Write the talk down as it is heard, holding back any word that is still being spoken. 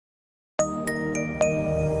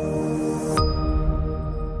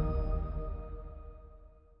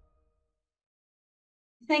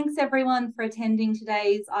Thanks everyone for attending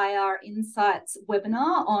today's IR Insights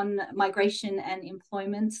webinar on migration and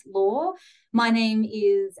employment law. My name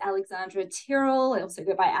is Alexandra Tyrrell. I also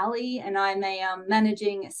go by Ali, and I'm a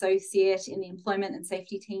managing associate in the employment and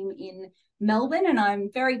safety team in Melbourne. And I'm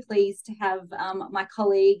very pleased to have my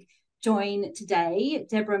colleague join today,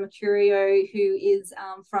 Deborah Mercurio, who is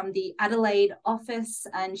from the Adelaide office,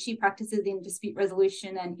 and she practices in dispute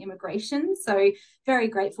resolution and immigration. So very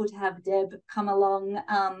grateful to have Deb come along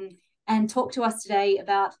and talk to us today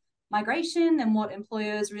about migration and what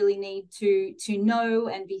employers really need to know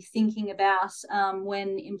and be thinking about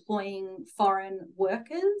when employing foreign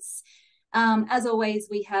workers. As always,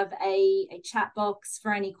 we have a chat box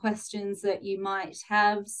for any questions that you might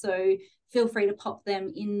have, so feel free to pop them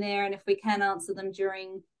in there, and if we can answer them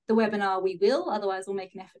during the webinar, we will. Otherwise, we'll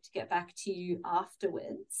make an effort to get back to you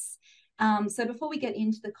afterwards. So before we get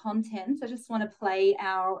into the content, I just want to play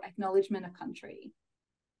our acknowledgement of country.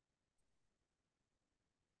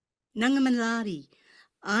 Nangamalari,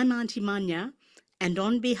 I'm Auntie Manya, and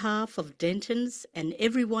on behalf of Dentons and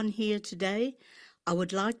everyone here today, I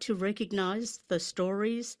would like to recognise the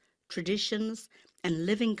stories, traditions and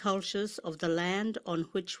living cultures of the land on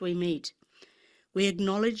which we meet. We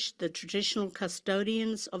acknowledge the traditional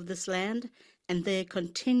custodians of this land and their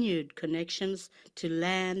continued connections to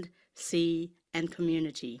land, sea and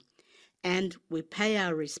community. And we pay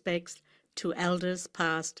our respects to elders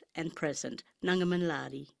past and present.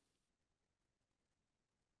 Nangamalari.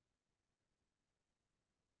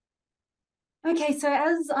 Okay, so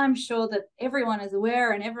as I'm sure that everyone is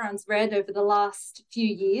aware and everyone's read over the last few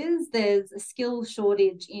years, there's a skill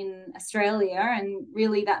shortage in Australia, and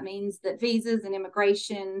really that means that visas and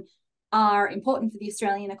immigration are important for the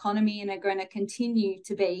Australian economy and are going to continue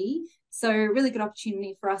to be. So really good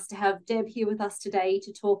opportunity for us to have Deb here with us today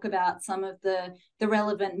to talk about some of the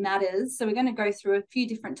relevant matters. So we're going to go through a few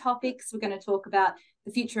different topics. We're going to talk about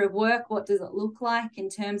the future of work. What does it look like in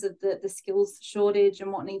terms of the skills shortage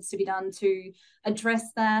and what needs to be done to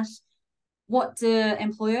address that? What do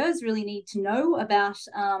employers really need to know about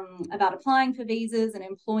applying for visas and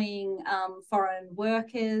employing foreign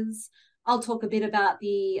workers? I'll talk a bit about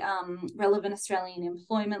the relevant Australian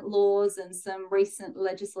employment laws and some recent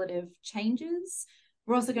legislative changes.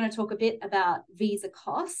 We're also going to talk a bit about visa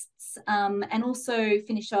costs and also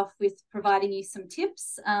finish off with providing you some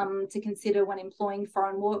tips to consider when employing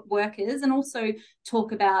foreign workers, and also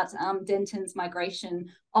talk about Denton's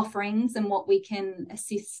migration offerings and what we can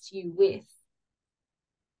assist you with.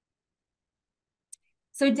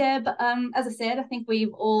 So Deb, as I said, I think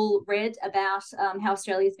we've all read about how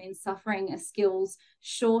Australia's been suffering a skills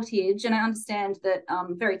shortage, and I understand that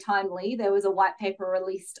very timely there was a white paper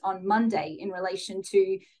released on Monday in relation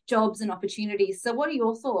to jobs and opportunities. So what are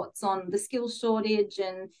your thoughts on the skills shortage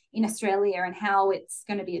and in Australia and how it's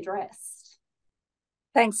going to be addressed?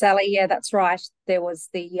 Thanks, Ali. Yeah, that's right. There was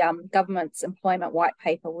the government's employment white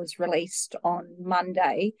paper was released on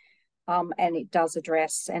Monday. And it does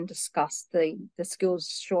address and discuss the skills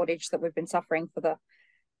shortage that we've been suffering for the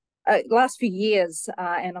last few years.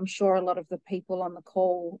 And I'm sure a lot of the people on the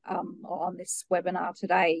call on this webinar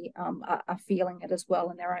today are feeling it as well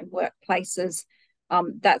in their own workplaces.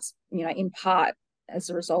 That's, in part as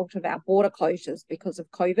a result of our border closures because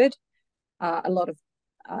of COVID. A lot of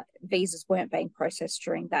visas weren't being processed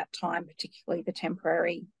during that time, particularly the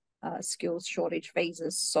temporary skills shortage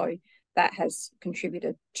visas. So that has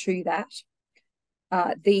contributed to that.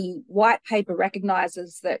 The white paper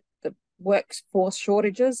recognises that the workforce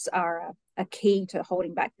shortages are a key to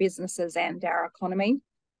holding back businesses and our economy.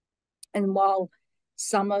 And while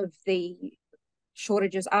some of the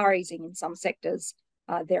shortages are easing in some sectors,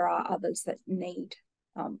 there are others that need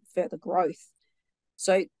further growth.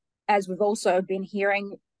 So as we've also been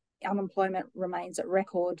hearing, unemployment remains at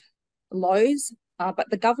record lows.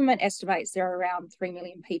 But the government estimates there are around 3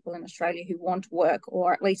 million people in Australia who want to work,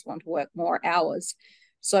 or at least want to work more hours.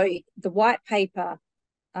 So the white paper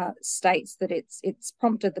states that it's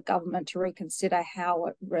prompted the government to reconsider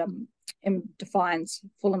how it defines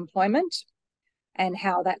full employment and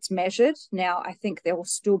how that's measured. Now, I think there will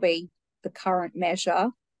still be the current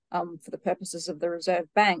measure for the purposes of the Reserve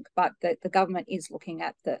Bank, but the government is looking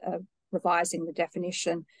at revising the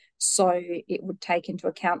definition so it would take into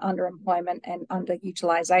account underemployment and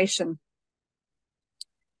underutilisation.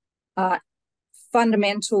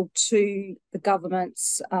 Fundamental to the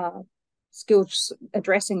government's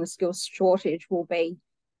addressing the skills shortage will be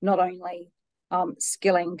not only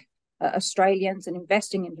skilling Australians and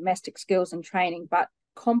investing in domestic skills and training, but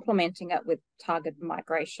complementing it with targeted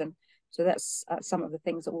migration. So that's some of the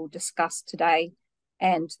things that we'll discuss today.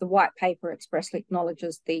 And the white paper expressly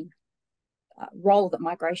acknowledges the role that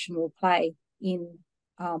migration will play in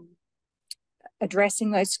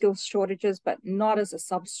addressing those skills shortages, but not as a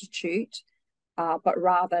substitute, but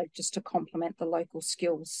rather just to complement the local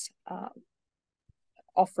skills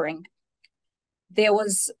offering. There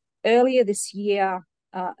was earlier this year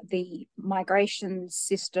the migration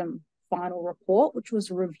system final report, which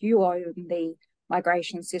was a review on the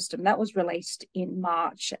migration system. That was released in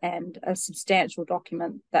March, and a substantial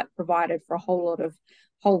document that provided for a whole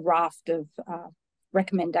raft of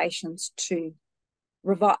recommendations to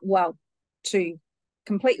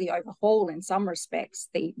completely overhaul, in some respects,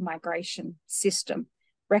 the migration system,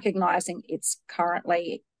 recognising it's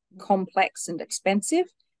currently complex and expensive,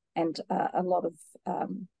 and a lot of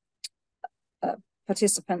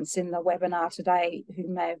participants in the webinar today who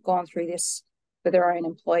may have gone through this for their own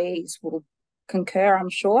employees will concur, I'm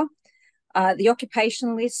sure. The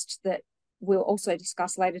occupation list that we'll also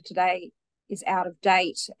discuss later today is out of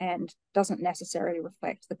date and doesn't necessarily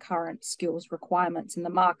reflect the current skills requirements in the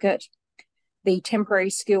market. The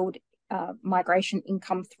temporary skilled migration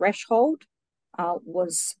income threshold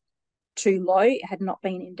was too low. It had not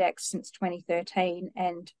been indexed since 2013,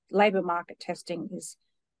 and labour market testing is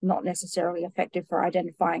not necessarily effective for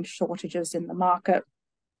identifying shortages in the market.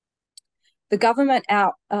 The government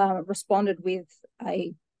responded with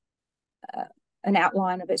an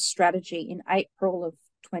outline of its strategy in April of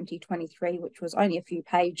 2023, which was only a few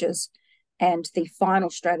pages, and the final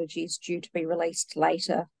strategy is due to be released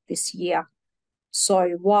later this year.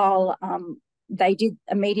 So while they did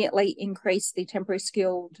immediately increase the temporary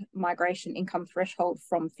skilled migration income threshold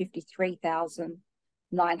from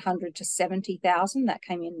 53,900 to 70,000, that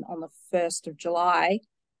came in on the 1st of July,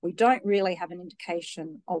 we don't really have an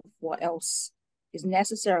indication of what else is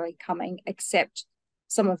necessarily coming, except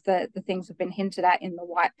some of the things have been hinted at in the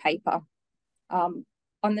white paper. On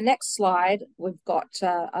the next slide, we've got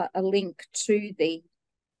a link to the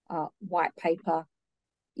white paper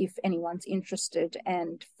if anyone's interested,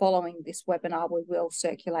 and following this webinar, we will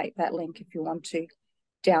circulate that link if you want to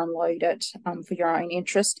download it for your own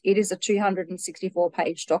interest. It is a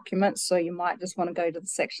 264-page document, so you might just want to go to the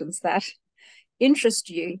sections that interest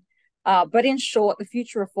you. But in short, the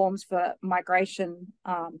future reforms for migration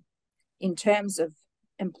in terms of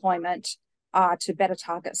employment are to better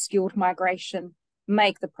target skilled migration,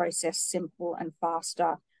 make the process simple and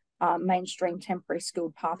faster, mainstream temporary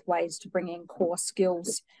skilled pathways to bring in core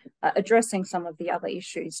skills, addressing some of the other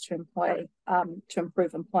issues to improve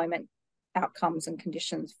employment outcomes and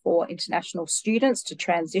conditions for international students to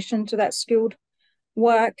transition to that skilled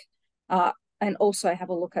work, and also have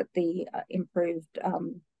a look at the improved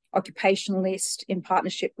occupation list in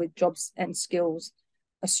partnership with Jobs and Skills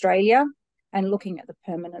Australia, and looking at the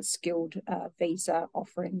permanent skilled visa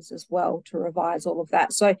offerings as well to revise all of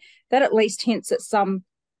that. So that at least hints at some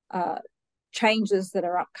changes that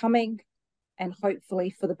are upcoming, and hopefully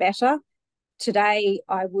for the better. Today,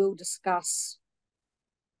 I will discuss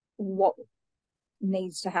what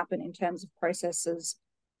needs to happen in terms of processes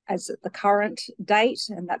as at the current date,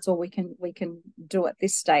 and that's all we can do at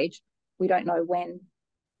this stage. We don't know when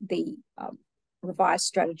the revised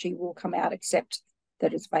strategy will come out, except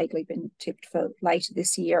that it's vaguely been tipped for later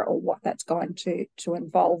this year, or what that's going to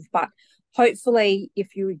involve. But hopefully,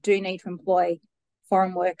 if you do need to employ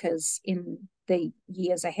foreign workers in the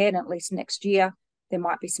years ahead, at least next year, there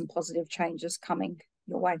might be some positive changes coming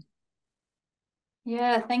your way.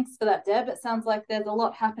 Yeah, thanks for that, Deb. It sounds like there's a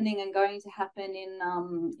lot happening and going to happen in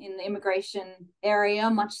the immigration area,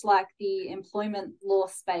 much like the employment law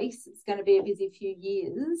space. It's going to be a busy few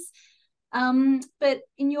years. But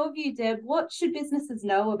in your view, Deb, what should businesses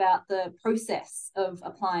know about the process of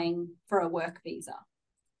applying for a work visa?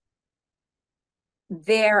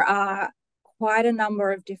 There are quite a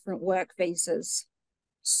number of different work visas.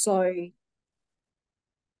 So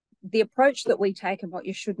the approach that we take, and what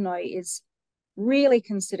you should know, is really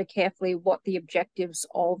consider carefully what the objectives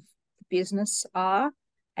of the business are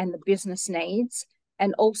and the business needs.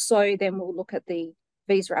 And also then we'll look at the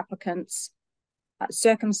visa applicants'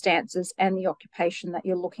 circumstances and the occupation that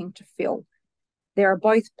you're looking to fill. There are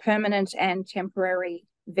both permanent and temporary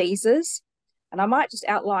visas. And I might just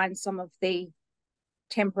outline some of the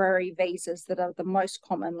temporary visas that are the most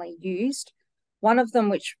commonly used. One of them,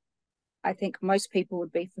 which I think most people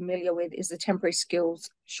would be familiar with, is the temporary skills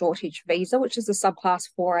shortage visa, which is the subclass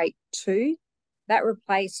 482. That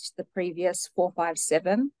replaced the previous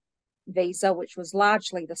 457 visa, which was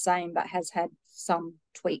largely the same but has had some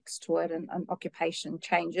tweaks to it and occupation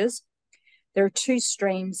changes. There are two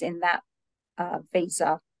streams in that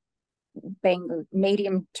visa, being the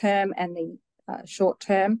medium term and the short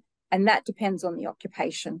term, and that depends on the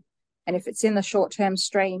occupation. And if it's in the short term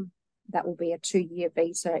stream, that will be a 2-year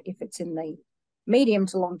visa. If it's in the medium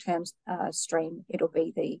to long-term stream, it'll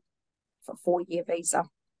be the 4-year visa.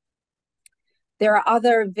 There are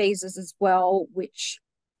other visas as well, which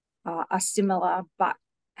are similar, but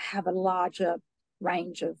have a larger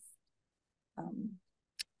range of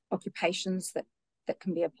occupations that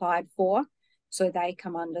can be applied for. So they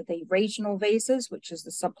come under the regional visas, which is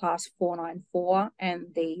the subclass 494 and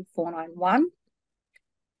the 491.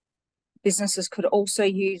 Businesses could also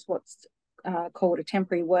use what's called a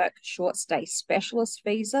temporary work short stay specialist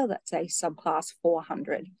visa. That's a subclass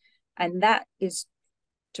 400. And that is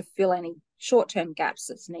to fill any short-term gaps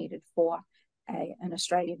that's needed for an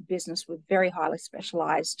Australian business with very highly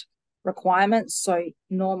specialised requirements. So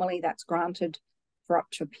normally that's granted for up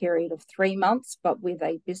to a period of 3 months, but with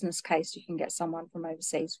a business case, you can get someone from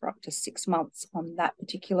overseas for up to 6 months on that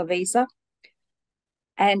particular visa.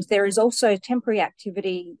 And there is also a temporary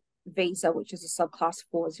activity visa, which is a subclass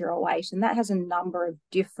 408, and that has a number of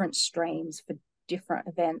different streams for different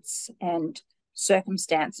events and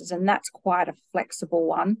circumstances, and that's quite a flexible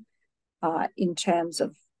one in terms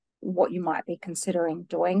of what you might be considering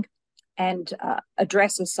doing, and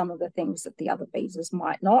addresses some of the things that the other visas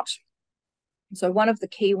might not. So one of the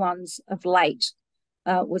key ones of late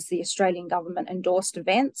was the Australian government endorsed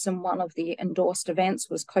events, and one of the endorsed events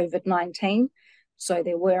was COVID-19. So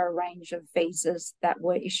there were a range of visas that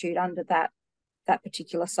were issued under that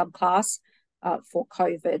particular subclass for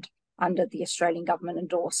COVID under the Australian government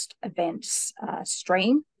endorsed events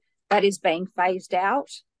stream. That is being phased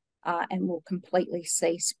out and will completely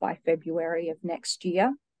cease by February of next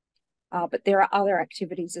year. But there are other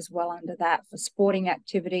activities as well under that for sporting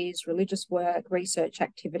activities, religious work, research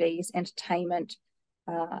activities, entertainment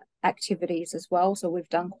activities as well. So we've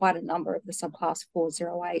done quite a number of the subclass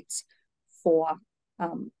 408s for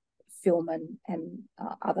film and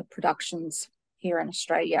other productions here in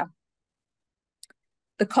Australia.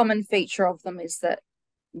 The common feature of them is that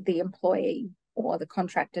the employee or the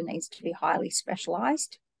contractor needs to be highly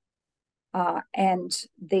specialised. And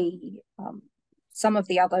some of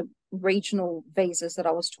the other regional visas that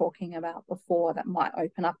I was talking about before that might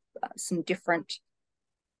open up some different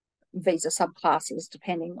visa subclasses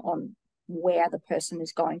depending on where the person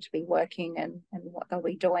is going to be working and what they'll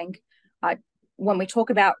be doing. When we talk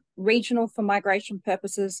about regional for migration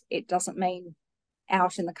purposes, it doesn't mean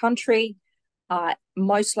out in the country.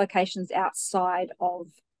 Most locations outside of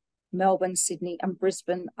Melbourne, Sydney and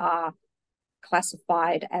Brisbane are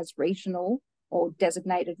classified as regional or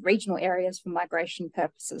designated regional areas for migration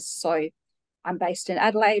purposes. So I'm based in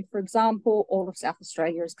Adelaide, for example. All of South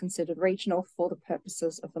Australia is considered regional for the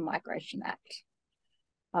purposes of the Migration Act.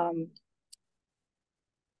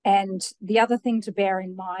 And the other thing to bear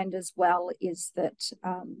in mind as well is that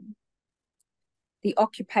the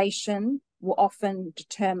occupation will often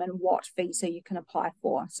determine what visa you can apply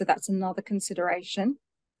for. So that's another consideration.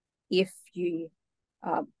 If you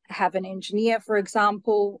have an engineer, for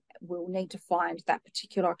example, we'll need to find that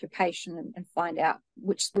particular occupation and find out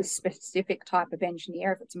which the specific type of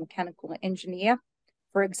engineer. If it's a mechanical engineer,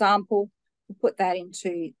 for example, we'll put that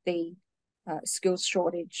into the skills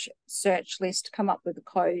shortage search list, come up with a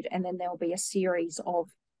code, and then there'll be a series of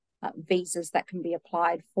visas that can be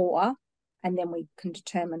applied for, and then we can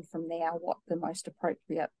determine from there what the most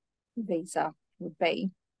appropriate visa would be.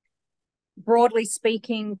 Broadly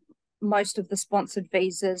speaking, most of the sponsored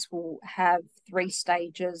visas will have 3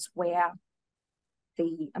 stages where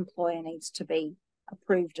the employer needs to be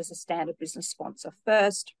approved as a standard business sponsor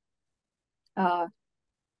first.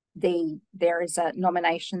 There is a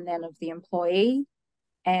nomination then of the employee,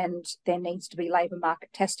 and there needs to be labour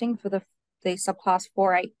market testing for the subclass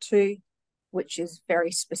 482, which is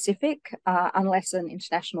very specific, unless an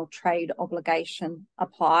international trade obligation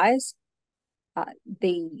applies. One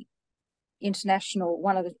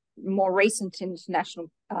of the more recent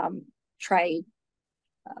international trade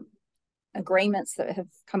agreements that have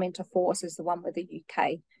come into force is the one with the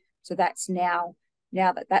UK. So that's now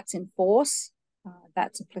that that's in force,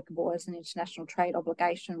 that's applicable as an international trade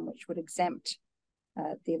obligation, which would exempt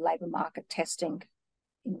the labour market testing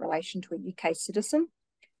in relation to a UK citizen.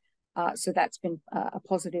 So that's been a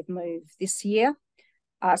positive move this year.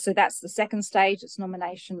 So that's the second stage. It's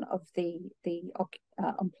nomination of the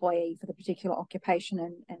employee for the particular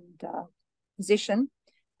occupation and position.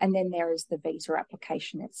 And then there is the visa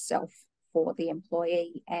application itself for the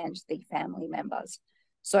employee and the family members.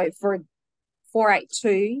 So for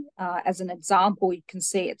 482, as an example, you can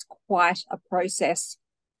see it's quite a process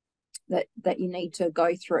that you need to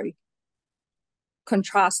go through.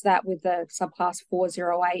 Contrast that with the subclass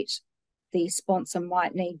 408, the sponsor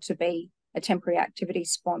might need to be a temporary activity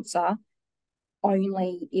sponsor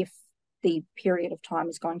only if the period of time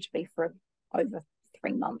is going to be for over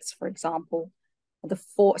 3 months, for example. The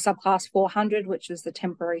subclass 400, which is the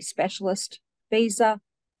temporary specialist visa,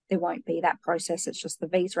 there won't be that process. It's just the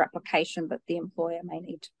visa application, but the employer may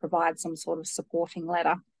need to provide some sort of supporting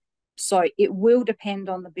letter. So it will depend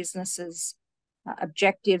on the business's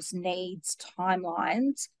objectives, needs,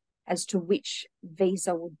 timelines as to which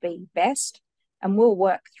visa would be best. And we'll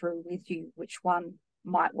work through with you which one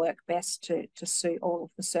might work best to suit all of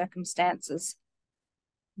the circumstances.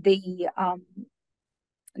 The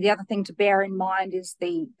other thing to bear in mind is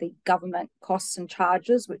the government costs and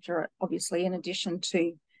charges, which are obviously in addition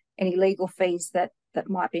to any legal fees that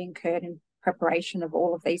might be incurred in preparation of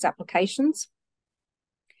all of these applications.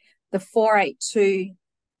 The 482,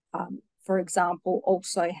 for example,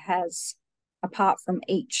 also has, apart from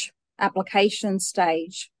each application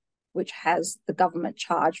stage, which has the government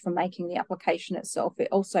charge for making the application itself, it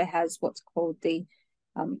also has what's called the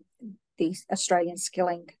Australian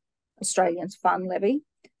Skilling Australians Fund Levy.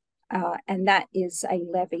 And that is a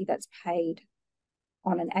levy that's paid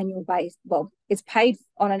on an annual basis. Well, it's paid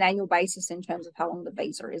on an annual basis in terms of how long the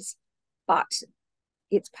visa is, but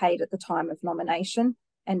it's paid at the time of nomination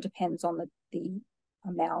and depends on the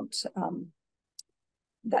amount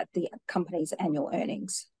that the company's annual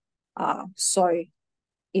earnings are. So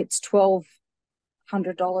it's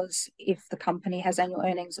 $1,200 if the company has annual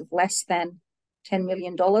earnings of less than $10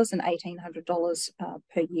 million and $1,800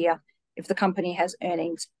 per year if the company has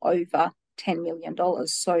earnings over $10 million.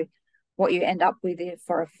 So what you end up with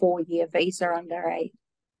for a 4-year visa under a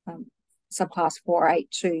subclass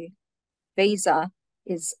 482 visa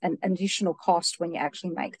is an additional cost when you actually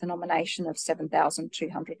make the nomination of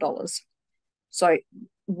 $7,200. So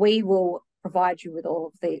we will provide you with all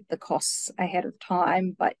of the costs ahead of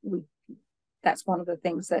time, but that's one of the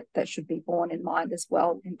things that should be borne in mind as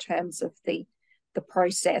well in terms of the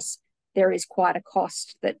process. There is quite a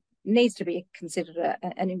cost that needs to be considered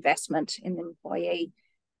an investment in the employee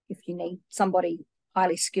if you need somebody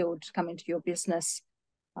highly skilled to come into your business.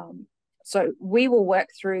 So we will work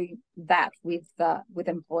through that with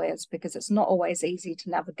employers, because it's not always easy to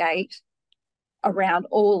navigate around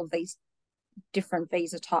all of these different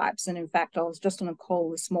visa types. And in fact, I was just on a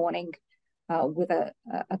call this morning with a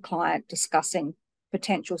client discussing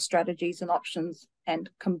potential strategies and options and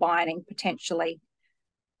combining potentially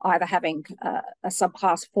either having a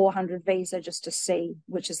subclass 400 visa just to see,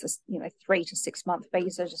 which is this 3 to 6 month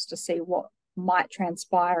visa, just to see what might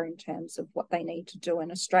transpire in terms of what they need to do in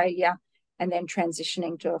Australia, and then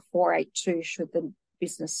transitioning to a 482 should the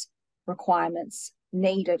business requirements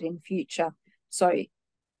needed in future. So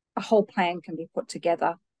a whole plan can be put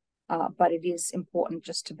together, but it is important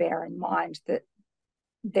just to bear in mind that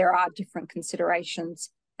there are different considerations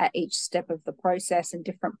at each step of the process and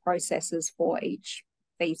different processes for each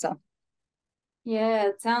visa. Yeah,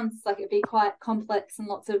 it sounds like it'd be quite complex and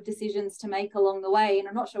lots of decisions to make along the way. And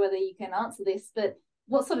I'm not sure whether you can answer this, but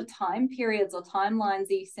what sort of time periods or timelines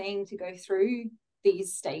are you seeing to go through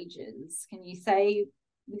these stages? Can you say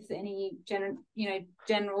with any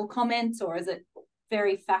general comments, or is it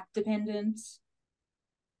very fact dependent?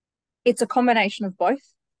 It's a combination of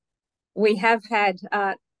both. We have had,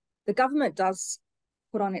 the government does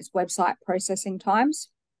put on its website processing times.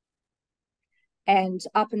 And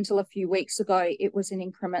up until a few weeks ago, it was in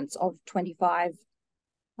increments of 25%.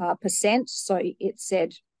 So it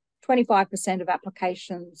said 25% of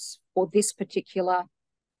applications for this particular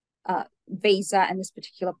visa and this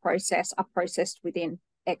particular process are processed within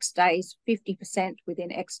X days, 50%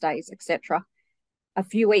 within X days, etc. A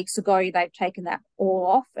few weeks ago, they've taken that all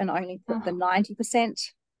off and only put the 90%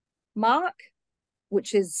 mark,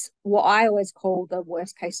 which is what I always call the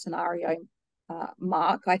worst case scenario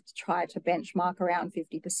mark. I try to benchmark around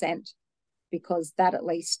 50% because that at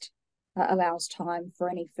least allows time for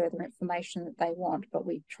any further information that they want, but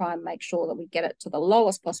we try and make sure that we get it to the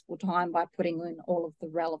lowest possible time by putting in all of the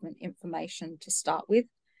relevant information to start with.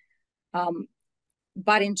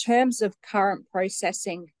 But in terms of current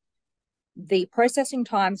processing, the processing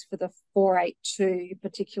times for the 482,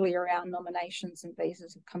 particularly around nominations and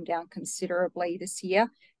visas, have come down considerably this year.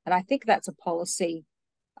 And I think that's a policy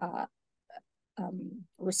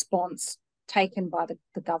response taken by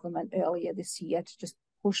the government earlier this year to just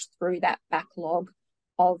push through that backlog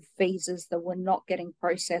of visas that were not getting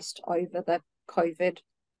processed over the COVID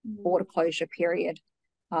border closure period.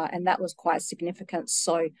 And that was quite significant.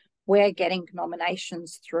 So we're getting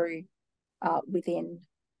nominations through within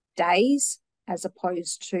days as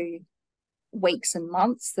opposed to weeks and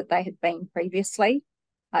months that they had been previously.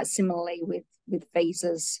 Similarly with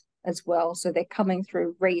visas as well. So they're coming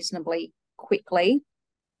through reasonably quickly.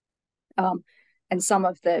 and some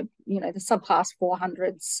of the, the subclass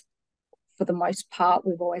 400s, for the most part,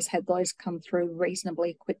 we've always had those come through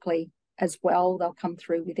reasonably quickly as well. They'll come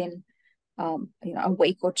through within, a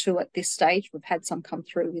week or two at this stage. We've had some come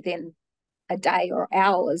through within a day or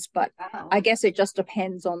hours, but Wow. I guess it just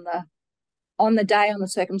depends on the day, on the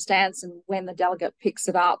circumstance, and when the delegate picks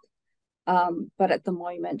it up. But at the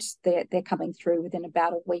moment, they're coming through within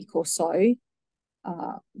about a week or so.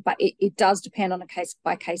 But it does depend on a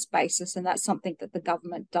case-by-case basis, and that's something that the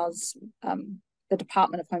government does, the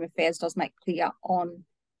Department of Home Affairs does make clear on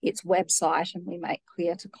its website, and we make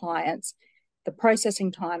clear to clients. The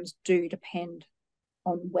processing times do depend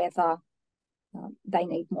on whether they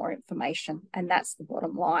need more information, and that's the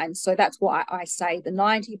bottom line. So that's why I say the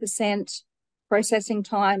 90% processing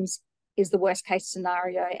times is the worst case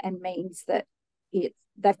scenario, and means that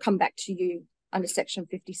they've come back to you under Section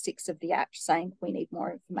 56 of the Act saying we need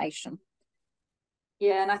more information.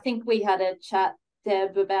 Yeah, and I think we had a chat,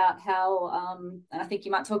 Deb, about how, and I think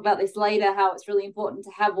you might talk about this later, how it's really important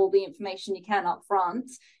to have all the information you can up front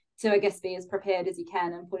to, I guess, be as prepared as you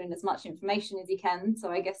can and put in as much information as you can.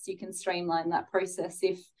 So I guess you can streamline that process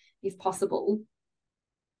if possible.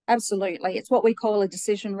 Absolutely. It's what we call a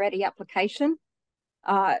decision-ready application.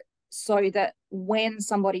 So that when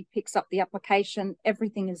somebody picks up the application,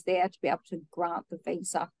 everything is there to be able to grant the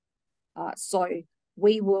visa. So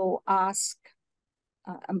we will ask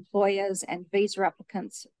employers and visa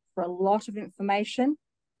applicants for a lot of information,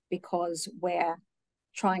 because we're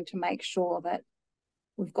trying to make sure that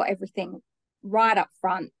we've got everything right up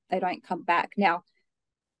front. They don't come back. Now,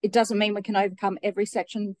 it doesn't mean we can overcome every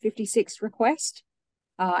Section 56 request.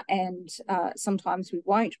 And sometimes we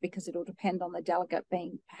won't, because it'll depend on the delegate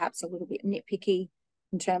being perhaps a little bit nitpicky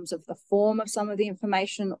in terms of the form of some of the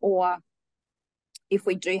information, or if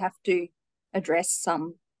we do have to address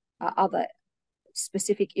some other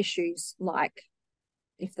specific issues, like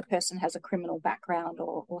if the person has a criminal background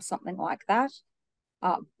or something like that.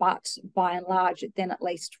 But by and large, it then at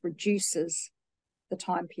least reduces the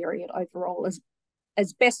time period overall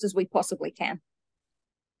as best as we possibly can.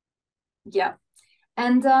 Yeah.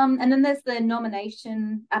 And then there's the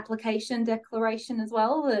nomination application declaration as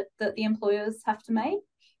well that the employers have to make.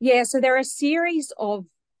 Yeah, so there are a series of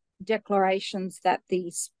declarations that the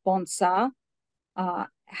sponsor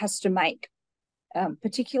has to make,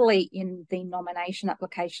 particularly in the nomination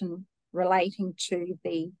application relating to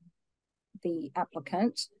the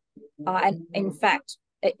applicant. And in fact,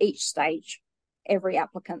 at each stage, every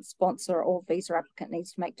applicant, sponsor or visa applicant,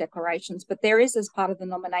 needs to make declarations. But there is, as part of the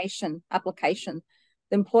nomination application,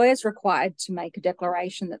 the employer is required to make a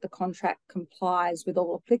declaration that the contract complies with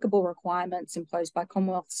all applicable requirements imposed by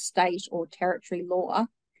Commonwealth, state or territory law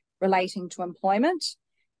relating to employment,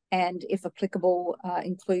 and if applicable,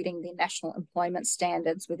 including the national employment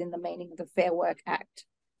standards within the meaning of the Fair Work Act.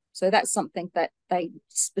 So that's something that they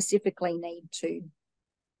specifically need to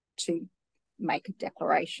make a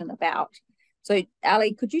declaration about. So,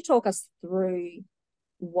 Ali, could you talk us through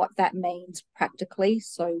what that means practically?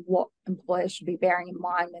 So what employers should be bearing in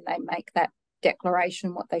mind when they make that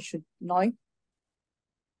declaration, what they should know?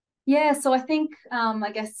 Yeah, so I think,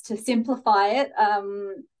 I guess to simplify it,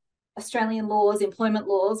 Australian laws, employment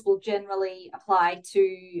laws, will generally apply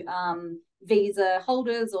to visa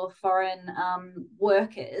holders or foreign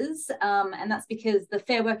workers. And that's because the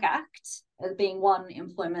Fair Work Act, as being one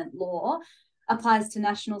employment law, applies to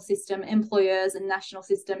national system employers and national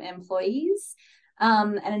system employees.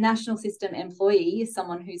 And a national system employee is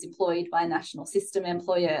someone who's employed by a national system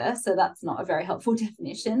employer. So that's not a very helpful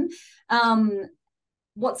definition.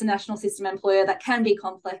 What's a national system employer? That can be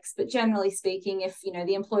complex, but generally speaking, if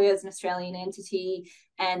the employer is an Australian entity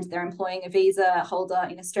and they're employing a visa holder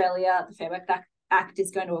in Australia, the Fair Work Act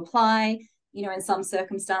is going to apply. In some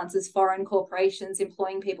circumstances, foreign corporations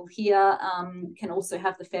employing people here can also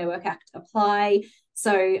have the Fair Work Act apply.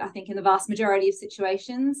 So I think in the vast majority of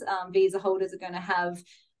situations, visa holders are going to have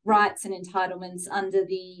rights and entitlements under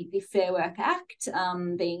the Fair Work Act,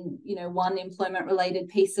 being one employment-related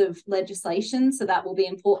piece of legislation. So that will be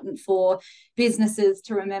important for businesses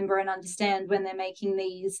to remember and understand when they're making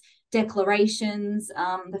these declarations.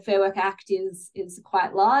 The Fair Work Act is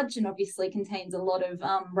quite large and obviously contains a lot of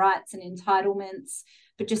rights and entitlements.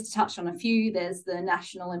 But just to touch on a few, there's the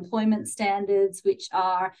National Employment Standards, which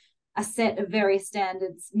are a set of various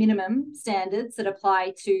standards, minimum standards that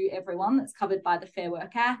apply to everyone that's covered by the Fair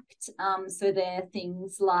Work Act. So they're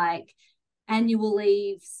things like annual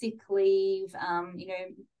leave, sick leave,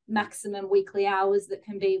 maximum weekly hours that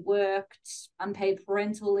can be worked, unpaid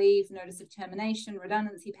parental leave, notice of termination,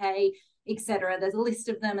 redundancy pay, etc. There's a list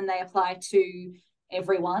of them and they apply to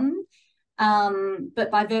everyone. But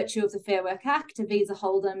by virtue of the Fair Work Act, a visa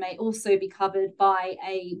holder may also be covered by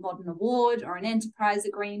a modern award or an enterprise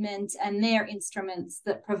agreement, and they're instruments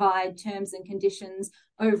that provide terms and conditions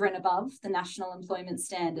over and above the national employment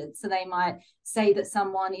standards. So they might say that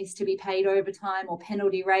someone is to be paid overtime or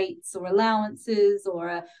penalty rates or allowances or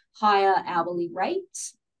a higher hourly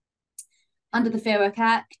rate. Under the Fair Work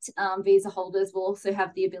Act, visa holders will also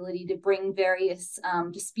have the ability to bring various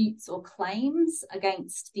disputes or claims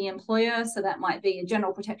against the employer. So that might be a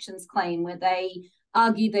general protections claim where they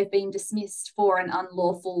argue they've been dismissed for an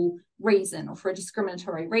unlawful reason or for a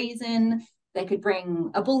discriminatory reason. They could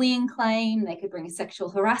bring a bullying claim. They could bring a sexual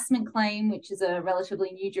harassment claim, which is a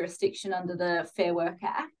relatively new jurisdiction under the Fair Work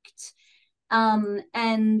Act.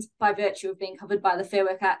 And by virtue of being covered by the Fair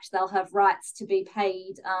Work Act, they'll have rights to be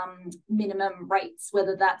paid minimum rates,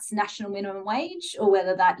 whether that's national minimum wage or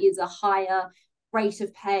whether that is a higher rate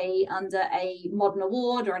of pay under a modern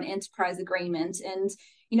award or an enterprise agreement. And,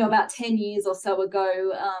 you know, about 10 years or so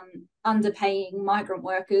ago, underpaying migrant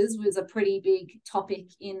workers was a pretty big topic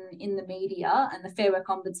in the media, and the Fair Work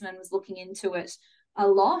Ombudsman was looking into it a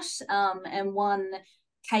lot. And one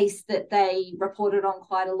case that they reported on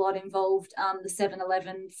quite a lot involved the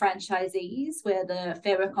 7-Eleven franchisees, where the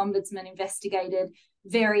Fair Work Ombudsman investigated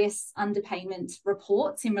various underpayment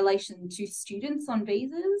reports in relation to students on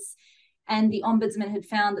visas. And the Ombudsman had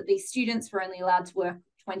found that these students were only allowed to work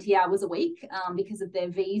 20 hours a week because of their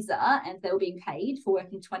visa, and they were being paid for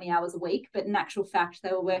working 20 hours a week. But in actual fact,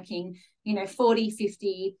 they were working, 40,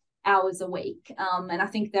 50 hours a week. And I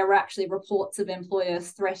think there were actually reports of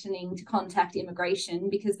employers threatening to contact immigration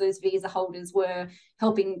because those visa holders were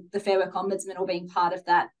helping the Fair Work Ombudsman or being part of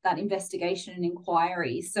that investigation and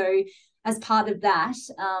inquiry. So as part of that,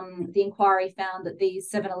 the inquiry found that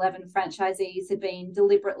these 7-Eleven franchisees had been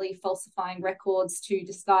deliberately falsifying records to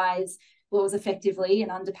disguise what was effectively an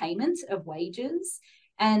underpayment of wages.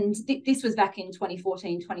 And this was back in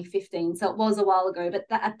 2014, 2015, so it was a while ago. But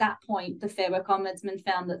at that point, the Fair Work Ombudsman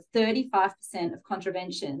found that 35% of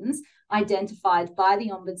contraventions identified by the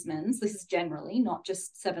ombudsman, so this is generally, not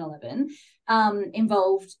just 7-Eleven,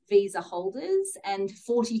 involved visa holders, and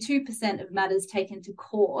 42% of matters taken to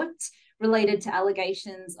court related to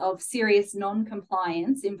allegations of serious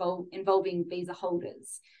non-compliance involving visa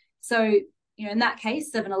holders. So, in that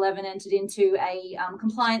case, 7-Eleven entered into a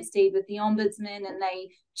compliance deed with the Ombudsman, and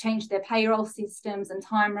they changed their payroll systems and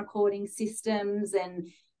time recording systems and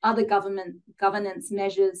other governance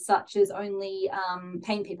measures, such as only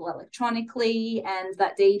paying people electronically. And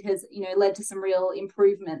that deed has, led to some real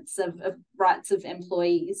improvements of rights of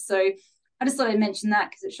employees. So I just thought I'd mention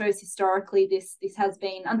that because it shows historically this has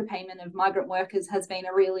been, underpayment of migrant workers has been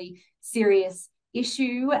a really serious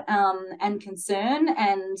issue and concern.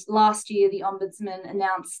 And last year, the Ombudsman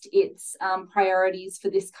announced its priorities for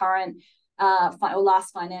this current or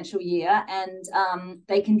last financial year, and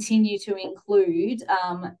they continue to include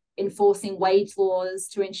enforcing wage laws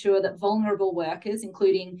to ensure that vulnerable workers,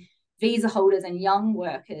 including visa holders and young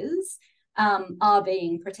workers, are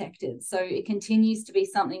being protected. So it continues to be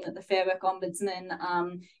something that the Fair Work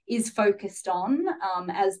Ombudsman is focused on,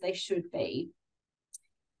 as they should be.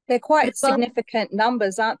 They're quite significant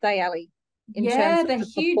numbers, aren't they, Ali? In terms of they're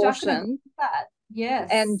huge. Proportion. That. Yes.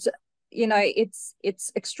 And,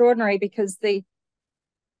 it's extraordinary because the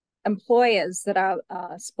employers that are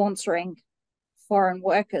sponsoring foreign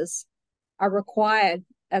workers are required,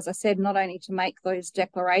 as I said, not only to make those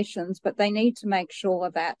declarations, but they need to make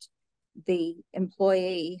sure that the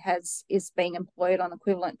employee is being employed on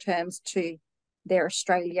equivalent terms to their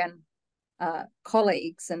Australian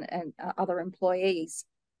colleagues and other employees.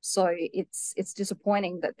 So it's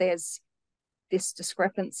disappointing that there's this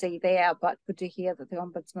discrepancy there, but good to hear that the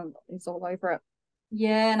Ombudsman is all over it.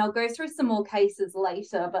 Yeah, and I'll go through some more cases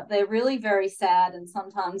later, but they're really very sad and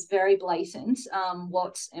sometimes very blatant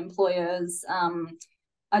what employers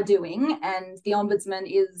are doing, and the Ombudsman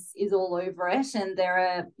is all over it. And there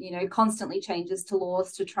are, constantly changes to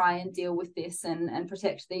laws to try and deal with this and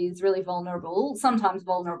protect these really vulnerable, sometimes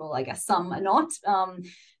vulnerable, I guess some are not,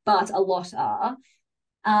 but a lot are.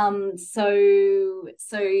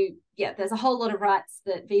 Yeah, there's a whole lot of rights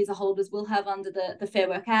that visa holders will have under the Fair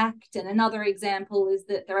Work Act. And another example is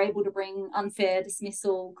that they're able to bring unfair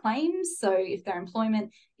dismissal claims. So if their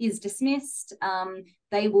employment is dismissed,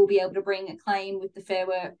 they will be able to bring a claim with the Fair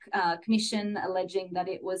Work Commission alleging that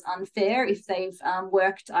it was unfair if they've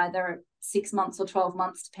worked either 6 months or 12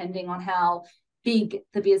 months, depending on how big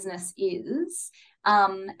the business is.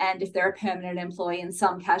 And if they're a permanent employee, and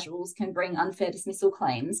some casuals can bring unfair dismissal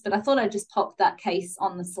claims. But I thought I'd just pop that case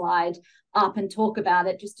on the slide up and talk about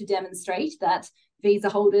it just to demonstrate that visa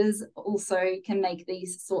holders also can make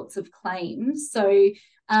these sorts of claims. So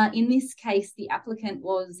in this case, the applicant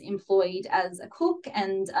was employed as a cook,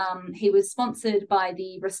 and he was sponsored by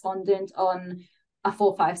the respondent on a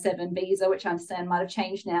 457 visa, which I understand might have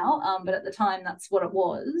changed now, but at the time that's what it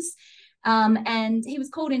was. And he was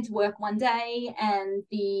called into work one day and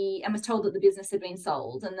was told that the business had been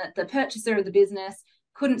sold and that the purchaser of the business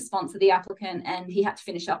couldn't sponsor the applicant and he had to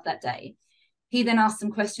finish up that day. He then asked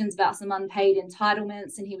some questions about some unpaid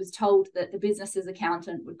entitlements, and he was told that the business's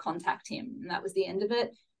accountant would contact him, and that was the end of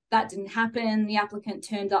it. That didn't happen. The applicant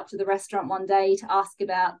turned up to the restaurant one day to ask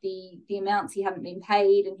about the amounts he hadn't been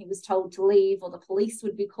paid, and he was told to leave or the police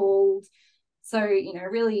would be called. So, you know,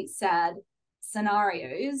 really sad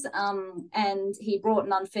scenarios. And he brought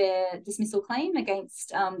an unfair dismissal claim against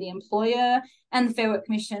the employer, and the Fair Work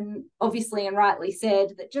Commission obviously and rightly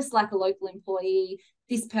said that just like a local employee,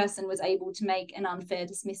 this person was able to make an unfair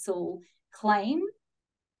dismissal claim.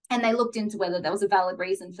 And they looked into whether there was a valid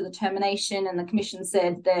reason for the termination, and the Commission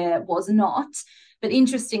said there was not. But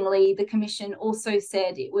interestingly, the Commission also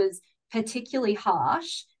said it was particularly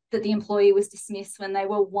harsh that the employee was dismissed when they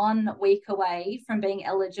were 1 week away from being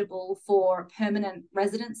eligible for permanent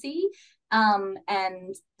residency.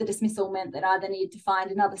 And the dismissal meant that either needed to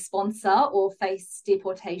find another sponsor or face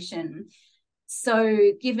deportation.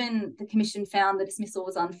 So given the Commission found the dismissal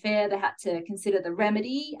was unfair, they had to consider the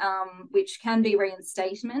remedy, which can be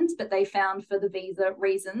reinstatement, but they found for the visa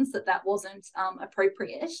reasons that wasn't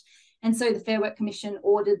appropriate. And so the Fair Work Commission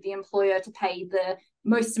ordered the employer to pay the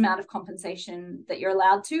most amount of compensation that you're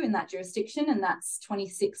allowed to in that jurisdiction, and that's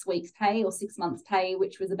 26 weeks pay or 6 months pay,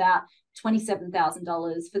 which was about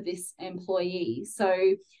 $27,000 for this employee.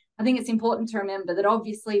 So I think it's important to remember that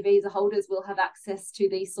obviously visa holders will have access to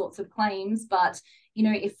these sorts of claims, but you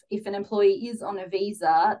know, if an employee is on a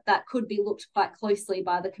visa, that could be looked quite closely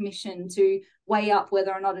by the Commission to weigh up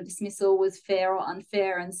whether or not a dismissal was fair or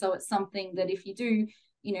unfair. And so it's something that if you do,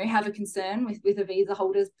 you know, have a concern with a visa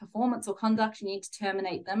holder's performance or conduct, you need to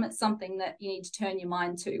terminate them. It's something that you need to turn your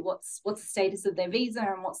mind to. What's the status of their visa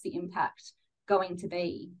and what's the impact going to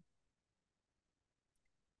be?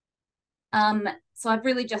 So I've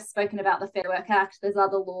really just spoken about the Fair Work Act. There's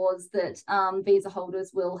other laws that visa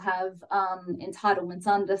holders will have entitlements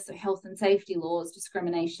under, so health and safety laws,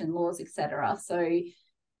 discrimination laws, etc. So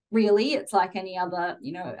really, it's like any other,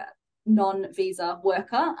 you know, non-visa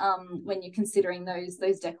worker when you're considering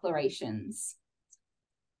those declarations.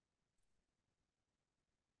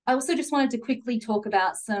 I also just wanted to quickly talk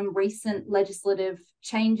about some recent legislative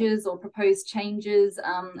changes or proposed changes.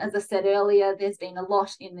 As I said earlier, there's been a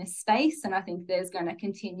lot in this space, and I think there's going to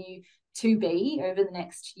continue to be over the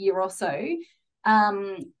next year or so.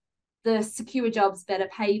 The Secure Jobs Better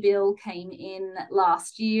Pay Bill came in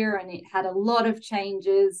last year, and it had a lot of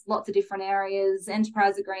changes, lots of different areas,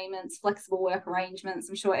 enterprise agreements, flexible work arrangements.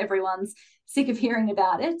 I'm sure everyone's sick of hearing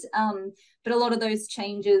about it. But a lot of those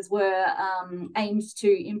changes were aimed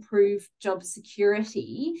to improve job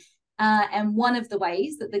security. And one of the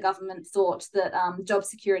ways that the government thought that job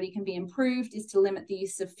security can be improved is to limit the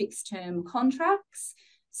use of fixed-term contracts.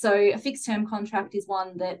 So a fixed-term contract is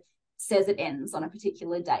one that says it ends on a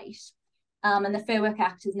particular date. And the Fair Work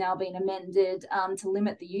Act has now been amended to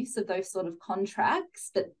limit the use of those sort of contracts,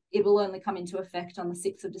 but it will only come into effect on the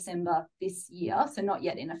 6th of December this year, so not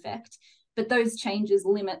yet in effect. But those changes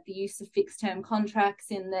limit the use of fixed-term contracts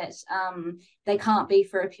in that they can't be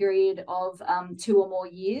for a period of 2 or more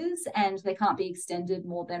years, and they can't be extended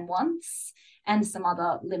more than once, and some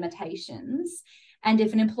other limitations. And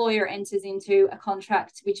if an employer enters into a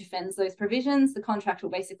contract which offends those provisions, the contract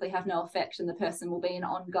will basically have no effect and the person will be an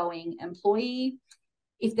ongoing employee.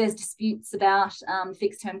 If there's disputes about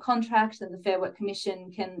fixed-term contract, then the Fair Work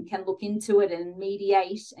Commission can look into it and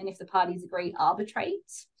mediate, and if the parties agree,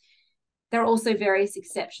 arbitrate. There are also various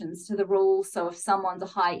exceptions to the rule. So if someone's a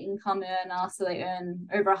high income earner, so they earn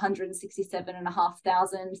over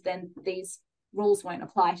 167,500, then these rules won't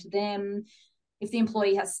apply to them. If the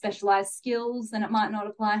employee has specialised skills, then it might not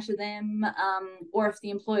apply to them. Or if the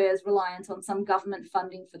employer is reliant on some government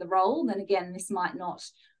funding for the role, then again, this might not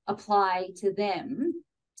apply to them.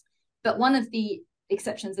 But one of the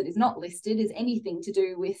exceptions that is not listed is anything to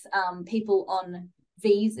do with people on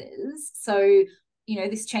visas. So, you know,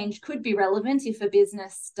 this change could be relevant if a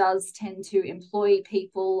business does tend to employ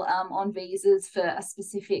people on visas for a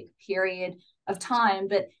specific period of time.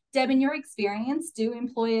 But Deb, in your experience, do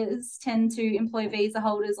employers tend to employ visa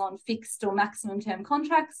holders on fixed or maximum term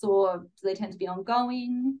contracts, or do they tend to be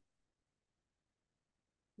ongoing?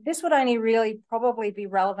 This would only really probably be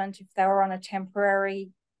relevant if they were on a temporary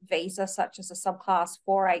visa, such as a subclass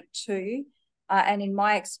 482. And in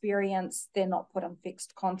my experience, they're not put on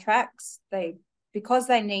fixed contracts. Because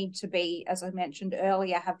they need to be, as I mentioned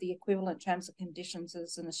earlier, have the equivalent terms and conditions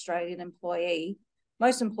as an Australian employee.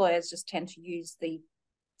 Most employers just tend to use the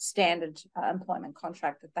standard employment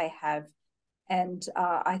contract that they have. And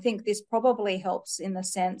I think this probably helps in the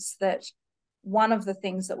sense that one of the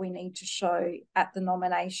things that we need to show at the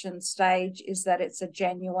nomination stage is that it's a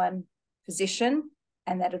genuine position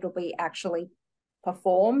and that it'll be actually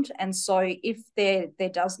performed. And so if there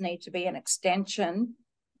does need to be an extension,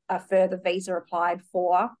 a further visa applied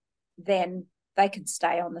for, then they can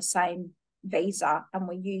stay on the same visa. And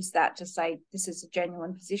we use that to say this is a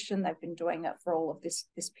genuine position. They've been doing it for all of this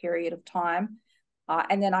period of time.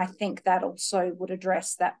 And then I think that also would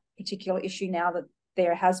address that particular issue now that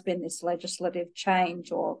there has been this legislative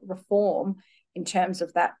change or reform in terms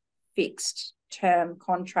of that fixed term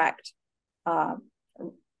contract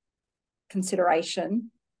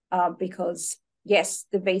consideration, because yes,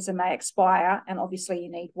 the visa may expire and obviously you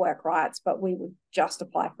need work rights, but we would just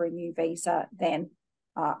apply for a new visa then.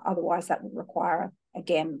 Otherwise that would require,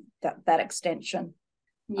 again, that extension.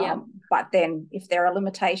 Yeah. But then if there are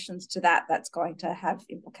limitations to that, that's going to have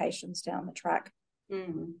implications down the track.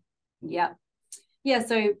 Yeah. Yeah,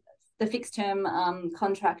 so the fixed term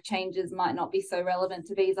contract changes might not be so relevant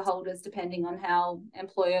to visa holders depending on how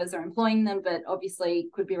employers are employing them, but obviously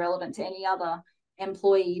could be relevant to any other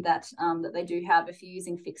employee that they do have if you're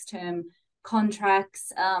using fixed term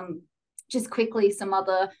contracts. Just quickly, some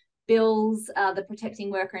other bills. The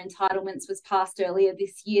Protecting Worker Entitlements was passed earlier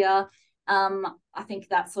this year. I think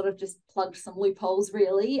that sort of just plugged some loopholes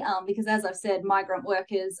really, because as I've said, migrant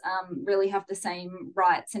workers really have the same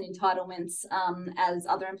rights and entitlements as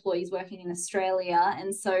other employees working in Australia.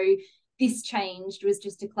 And so this changed was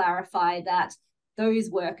just to clarify that those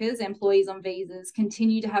workers, employees on visas,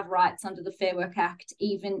 continue to have rights under the Fair Work Act,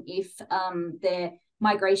 even if their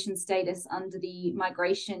migration status under the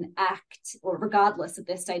Migration Act, or regardless of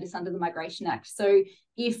their status under the Migration Act. So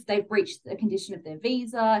if they've breached the condition of their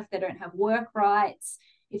visa, if they don't have work rights,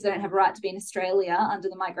 if they don't have a right to be in Australia under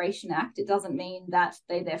the Migration Act, it doesn't mean that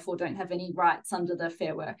they therefore don't have any rights under the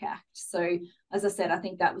Fair Work Act. So as I said, I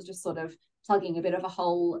think that was just sort of plugging a bit of a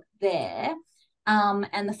hole there.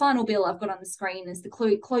 And the final bill I've got on the screen is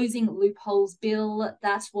the Closing Loopholes Bill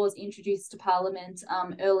that was introduced to Parliament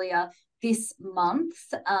earlier this month,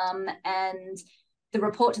 and the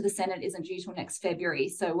report to the Senate isn't due till next February,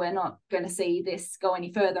 so we're not going to see this go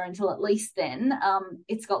any further until at least then.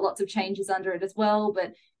 It's got lots of changes under it as well,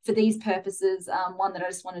 but for these purposes, one that I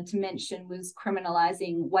just wanted to mention was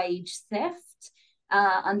criminalising wage theft.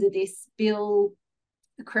 Under this bill,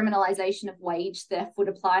 the criminalisation of wage theft would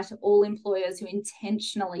apply to all employers who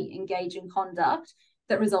intentionally engage in conduct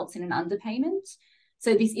that results in an underpayment.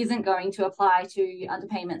 So this isn't going to apply to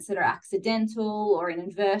underpayments that are accidental or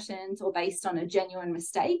inadvertent or based on a genuine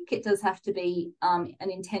mistake. It does have to be an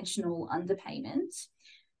intentional underpayment.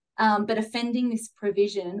 But offending this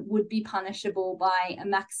provision would be punishable by a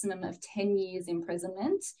maximum of 10 years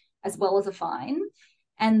imprisonment, as well as a fine.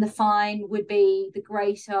 And the fine would be the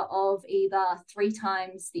greater of either 3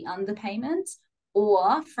 times the underpayment,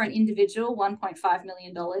 or for an individual, $1.5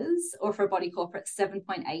 million, or for a body corporate,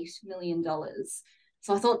 $7.8 million.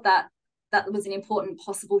 So I thought that was an important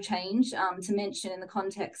possible change to mention in the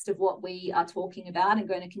context of what we are talking about and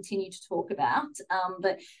going to continue to talk about.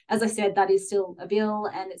 But as I said, that is still a bill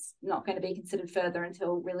and it's not going to be considered further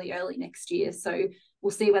until really early next year. So we'll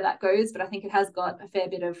see where that goes, but I think it has got a fair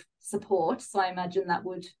bit of support. So I imagine that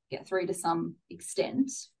would get through to some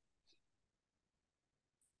extent.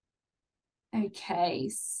 Okay,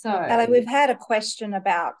 so Ellie, we've had a question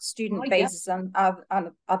about student visas and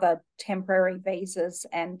other temporary visas,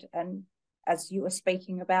 and as you were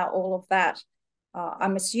speaking about all of that,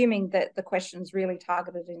 I'm assuming that the question is really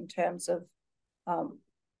targeted in terms of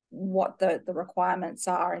what the requirements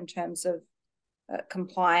are in terms of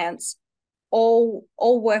compliance. All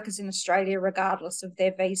workers in Australia, regardless of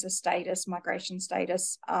their visa status, migration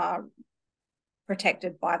status, are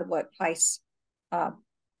protected by the workplace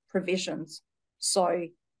provisions. So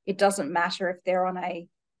it doesn't matter if they're on a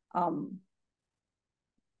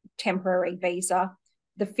temporary visa.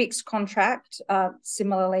 The fixed contract,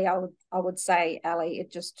 similarly, I would say, Ali,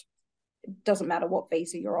 it doesn't matter what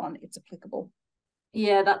visa you're on, it's applicable.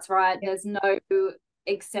 Yeah, that's right. There's no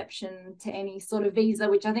exception to any sort of visa,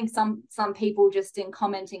 which I think some people just in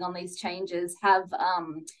commenting on these changes have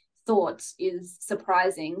thought is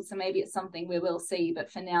surprising. So maybe it's something we will see,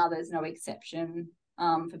 but for now there's no exception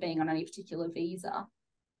for being on any particular visa.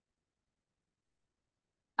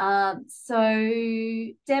 So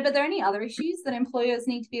Deb, are there any other issues that employers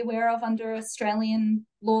need to be aware of under Australian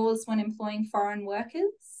laws when employing foreign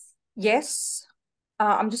workers? Yes.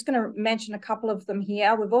 I'm just going to mention a couple of them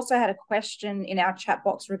here. We've also had a question in our chat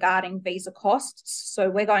box regarding visa costs. So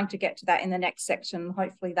we're going to get to that in the next section.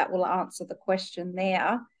 Hopefully that will answer the question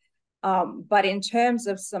there. But in terms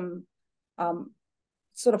of some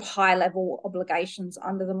sort of high-level obligations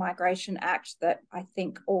under the Migration Act that I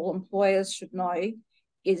think all employers should know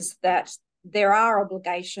is that there are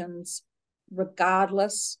obligations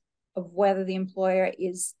regardless of whether the employer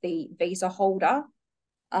is the visa holder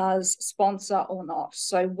as sponsor or not.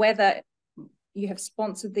 So whether you have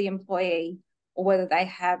sponsored the employee or whether they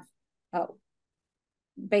have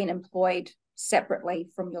been employed separately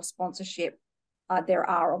from your sponsorship, there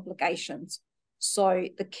are obligations. So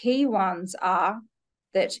the key ones are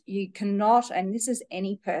that you cannot, and this is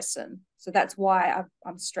any person, so that's why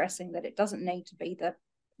I'm stressing that it doesn't need to be the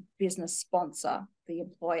business sponsor, the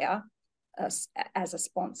employer as a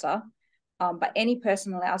sponsor, but any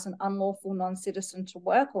person allows an unlawful non-citizen to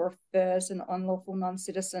work or refers an unlawful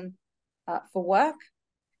non-citizen for work,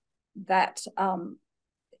 that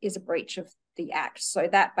is a breach of the Act. So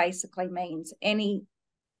that basically means any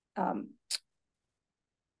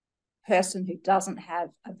person who doesn't have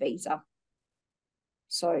a visa.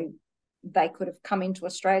 So they could have come into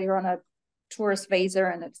Australia on a tourist visa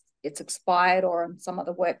and it's expired, or on some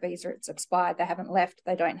other work visa it's expired, they haven't left,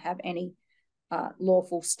 they don't have any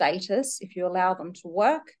lawful status. If you allow them to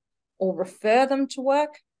work or refer them to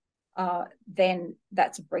work, then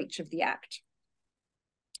that's a breach of the Act.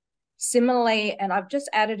 Similarly, and I've just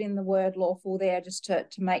added in the word lawful there just to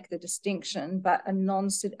make the distinction, but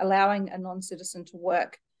allowing a non-citizen to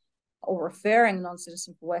work or referring a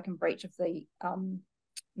non-citizen for work in breach of the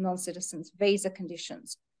non-citizen's visa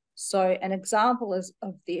conditions. So an example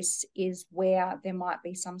of this is where there might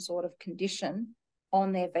be some sort of condition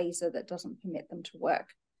on their visa that doesn't permit them to work.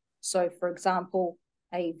 So for example,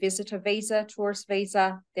 a visitor visa, tourist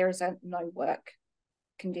visa, there is a no work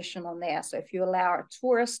condition on there. So if you allow a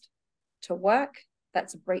tourist to work,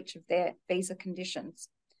 that's a breach of their visa conditions.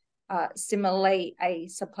 Similarly, a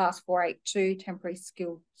subclass 482 temporary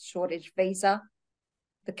skill shortage visa,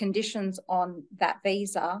 the conditions on that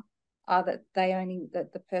visa are that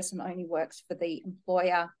the person only works for the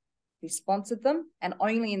employer who sponsored them and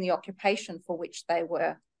only in the occupation for which they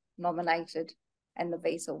were nominated and the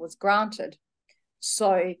visa was granted.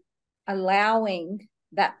 So allowing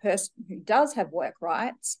that person who does have work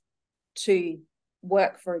rights to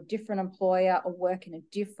work for a different employer or work in a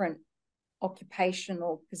different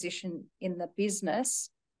occupational position in the business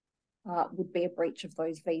would be a breach of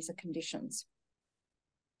those visa conditions.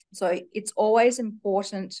 So it's always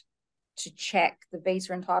important to check the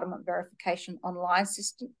visa entitlement verification online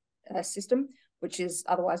system, which is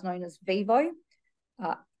otherwise known as VIVO.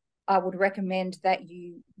 I would recommend that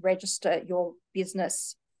you register your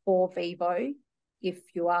business for VIVO if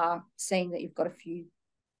you are seeing that you've got a few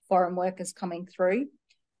foreign workers coming through,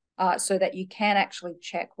 so that you can actually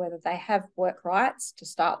check whether they have work rights to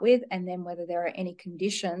start with, and then whether there are any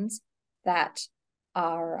conditions that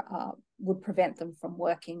would prevent them from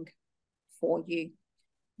working for you.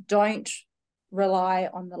 Don't rely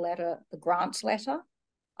on the grant letter.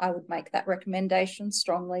 I would make that recommendation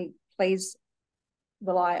strongly. Please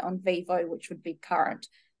rely on VIVO, which would be current.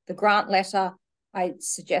 The grant letter, I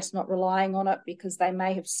suggest not relying on it because they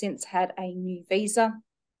may have since had a new visa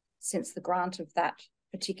since the grant of that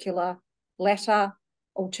particular letter.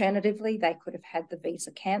 Alternatively, they could have had the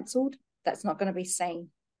visa cancelled. That's not going to be seen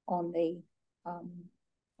on the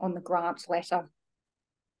grant letter.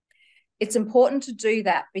 It's important to do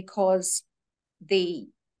that because the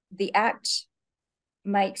Act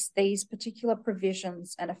makes these particular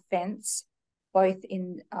provisions an offence, both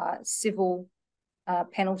in civil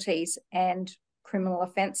penalties and criminal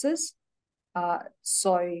offences.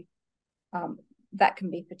 So that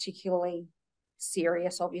can be particularly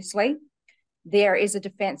serious, obviously. There is a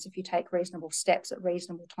defence if you take reasonable steps at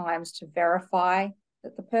reasonable times to verify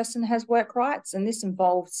that the person has work rights, and this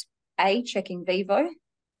involves checking VIVO,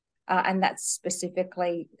 and that's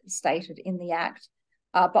specifically stated in the Act,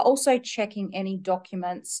 but also checking any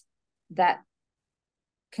documents that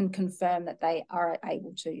can confirm that they are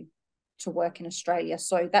able to work in Australia.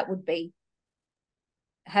 So that would be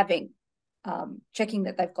checking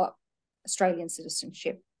that they've got Australian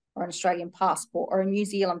citizenship or an Australian passport or a New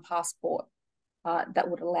Zealand passport that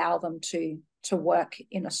would allow them to work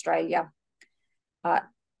in Australia.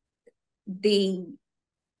 The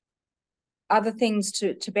other things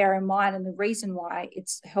to bear in mind, and the reason why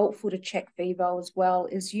it's helpful to check VIVO as well,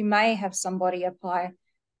 is you may have somebody apply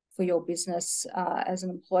for your business as an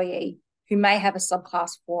employee who may have a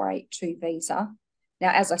subclass 482 visa.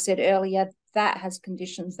 Now, as I said earlier, that has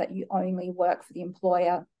conditions that you only work for the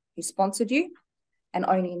employer who sponsored you and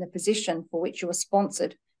only in the position for which you were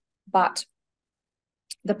sponsored. But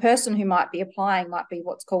the person who might be applying might be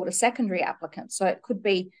what's called a secondary applicant. So it could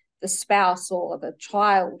be the spouse or the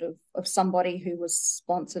child of somebody who was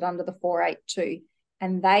sponsored under the 482,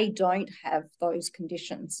 and they don't have those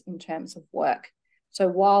conditions in terms of work. So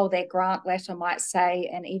while their grant letter might say,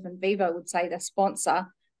 and even Vivo would say their sponsor,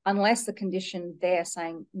 unless the condition they're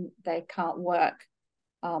saying they can't work,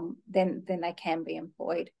 then they can be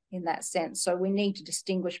employed in that sense. So we need to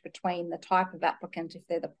distinguish between the type of applicant, if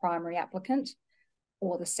they're the primary applicant,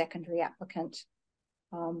 or the secondary applicant.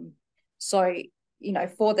 So, you know,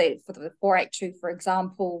 for the 482, for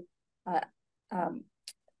example,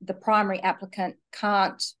 the primary applicant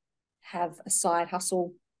can't have a side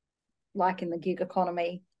hustle like in the gig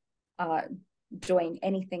economy, doing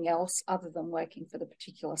anything else other than working for the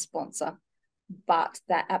particular sponsor. But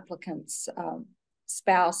that applicant's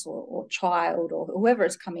spouse or child or whoever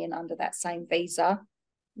has come in under that same visa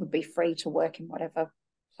would be free to work in whatever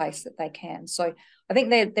place that they can. So I think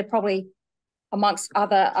they're probably, amongst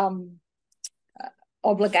other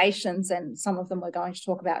obligations, and some of them we're going to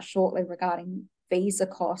talk about shortly regarding visa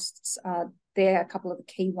costs, they're a couple of the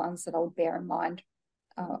key ones that I would bear in mind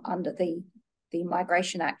under the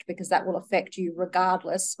Migration Act, because that will affect you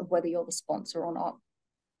regardless of whether you're the sponsor or not.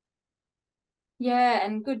 Yeah,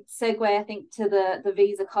 and good segue, I think, to the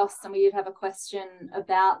visa costs, and we did have a question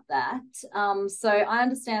about that. So I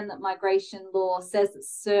understand that migration law says that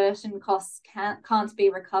certain costs can't be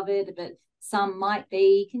recovered, but some might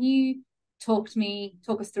be. Can you talk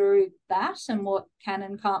us through that and what can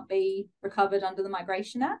and can't be recovered under the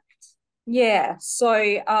Migration Act? Yeah, so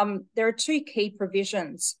there are two key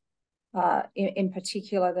provisions in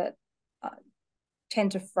particular that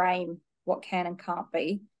tend to frame what can and can't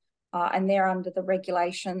be. And they're under the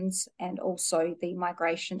regulations and also the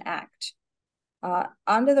Migration Act.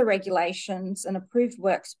 Under the regulations, an approved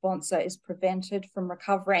work sponsor is prevented from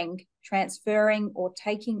recovering, transferring, or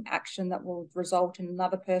taking action that will result in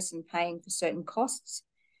another person paying for certain costs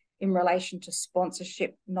in relation to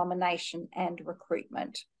sponsorship, nomination, and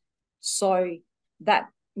recruitment. So that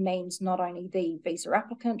means not only the visa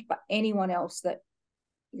applicant, but anyone else that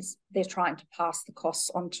they're trying to pass the costs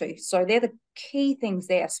on to. So they're the key things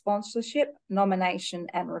there: sponsorship, nomination,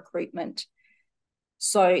 and recruitment.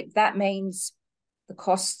 So that means the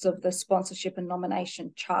costs of the sponsorship and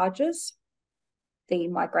nomination charges, the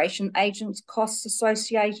migration agent's costs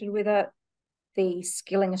associated with it, the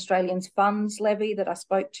Skilling Australians Funds levy that I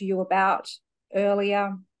spoke to you about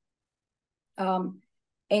earlier,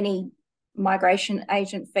 any migration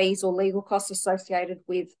agent fees or legal costs associated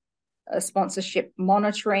with sponsorship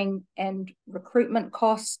monitoring and recruitment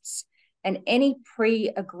costs, and any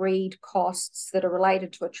pre-agreed costs that are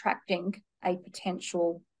related to attracting a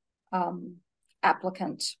potential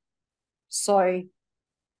applicant. So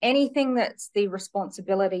anything that's the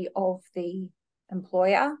responsibility of the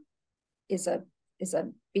employer is a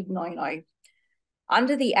big no-no.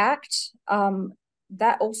 Under the Act,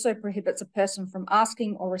 that also prohibits a person from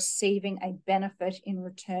asking or receiving a benefit in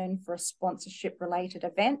return for a sponsorship-related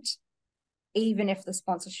event, even if the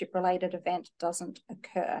sponsorship-related event doesn't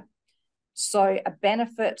occur. So a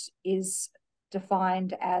benefit is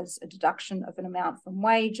defined as a deduction of an amount from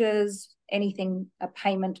wages, anything, a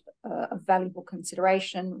payment of valuable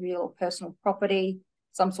consideration, real or personal property,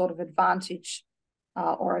 some sort of advantage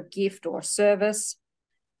or a gift or a service.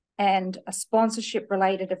 And a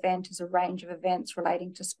sponsorship-related event is a range of events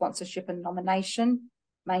relating to sponsorship and nomination,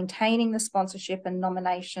 maintaining the sponsorship and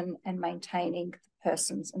nomination, and maintaining the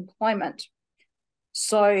person's employment.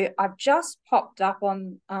 So I've just popped up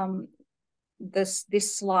on this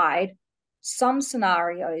slide some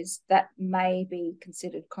scenarios that may be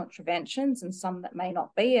considered contraventions and some that may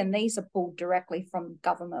not be, and these are pulled directly from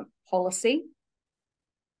government policy.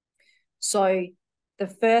 So the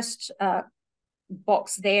first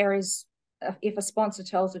box there is if a sponsor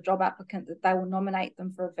tells a job applicant that they will nominate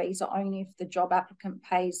them for a visa only if the job applicant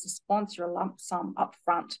pays the sponsor a lump sum up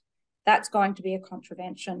front. That's going to be a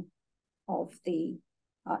contravention of the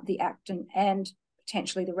Act and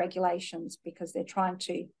potentially the regulations, because they're trying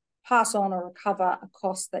to pass on or recover a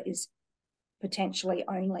cost that is potentially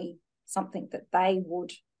only something that they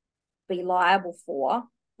would be liable for,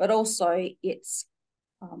 but also it's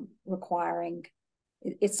requiring,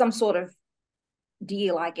 it's some sort of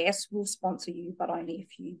deal, I guess. We'll sponsor you, but only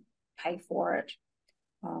if you pay for it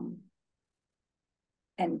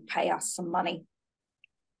and pay us some money.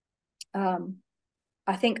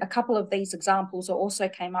 I think a couple of these examples also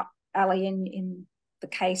came up, Ali, in the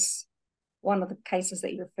case, one of the cases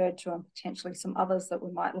that you referred to, and potentially some others that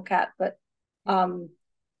we might look at. But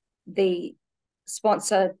The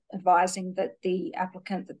sponsor advising that the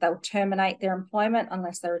applicant that they'll terminate their employment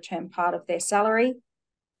unless they return part of their salary,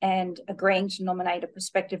 and agreeing to nominate a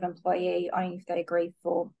prospective employee only if they agree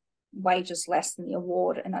for wages less than the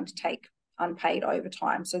award and undertake unpaid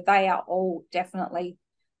overtime. So they are all definitely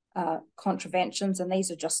contraventions, and these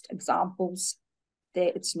are just examples.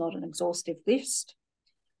 It's not an exhaustive list.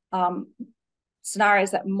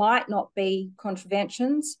 Scenarios that might not be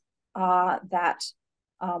contraventions are that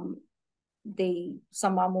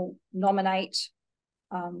someone will nominate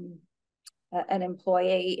an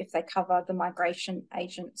employee if they cover the migration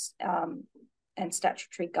agents and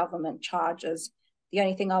statutory government charges. The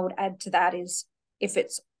only thing I would add to that is if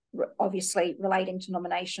it's obviously relating to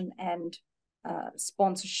nomination and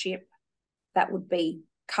sponsorship, that would be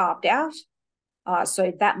carved out.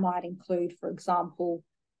 So that might include, for example,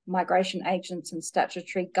 migration agents and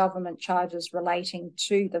statutory government charges relating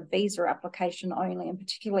to the visa application only, and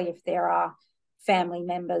particularly if there are family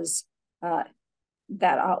members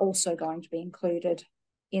that are also going to be included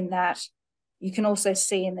in that. You can also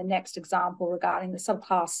see in the next example regarding the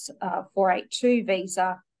subclass 482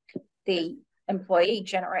 visa, the employee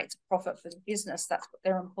generates a profit for the business. That's what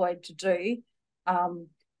they're employed to do.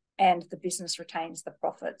 And the business retains the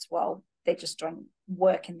profits. Well, they're just doing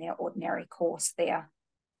work in their ordinary course there.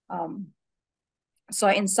 So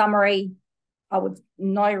in summary,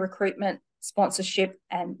 no recruitment, sponsorship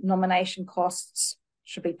and nomination costs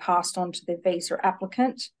should be passed on to the visa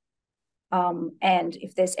applicant. And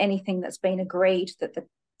if there's anything that's been agreed that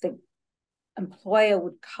the employer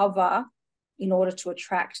would cover in order to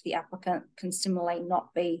attract the applicant, can similarly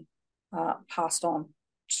not be passed on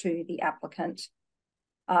to the applicant.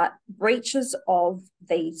 Breaches of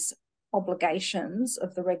these obligations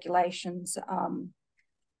of the regulations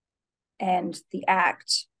and the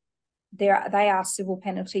Act, they are civil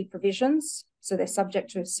penalty provisions, so they're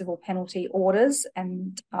subject to civil penalty orders,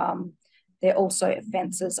 and they're also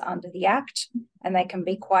offences under the Act, and they can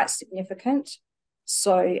be quite significant.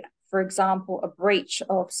 So, for example, a breach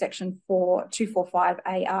of Section 245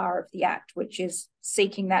 AR of the Act, which is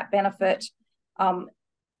seeking that benefit,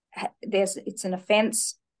 it's an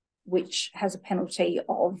offence which has a penalty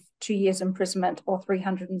of 2 years imprisonment or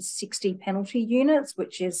 360 penalty units,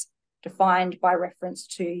 which is defined by reference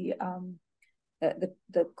to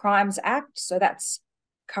the Crimes Act. So that's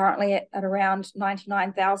currently at around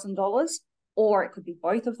 $99,000, or it could be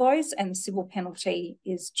both of those. And the civil penalty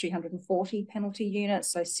is 240 penalty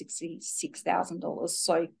units, so $66,000.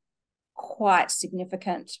 So quite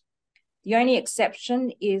significant. The only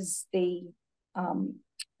exception is the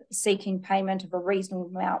seeking payment of a reasonable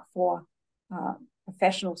amount for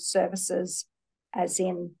professional services, as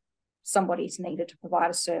in somebody's needed to provide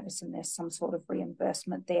a service and there's some sort of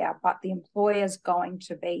reimbursement there, but the employer's going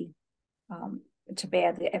to be to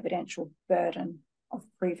bear the evidential burden of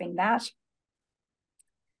proving that.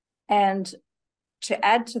 And to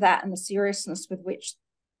add to that, and the seriousness with which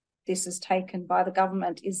this is taken by the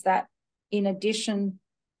government, is that in addition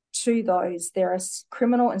to those, there is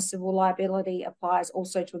criminal and civil liability applies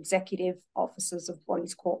also to executive officers of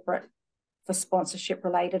bodies corporate for sponsorship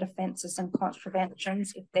related offences and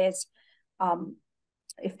contraventions.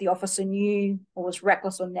 If the officer knew or was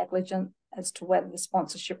reckless or negligent as to whether the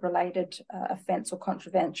sponsorship related offence or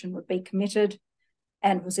contravention would be committed,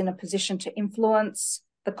 and was in a position to influence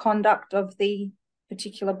the conduct of the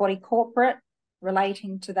particular body corporate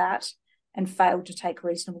relating to that, and failed to take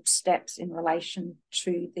reasonable steps in relation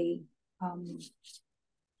to the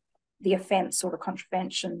offence or the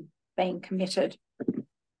contravention being committed.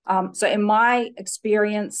 So in my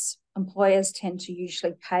experience, employers tend to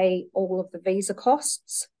usually pay all of the visa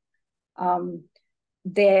costs.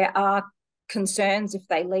 There are concerns if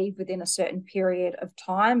they leave within a certain period of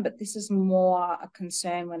time, but this is more a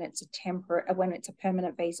concern when it's a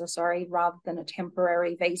permanent visa, rather than a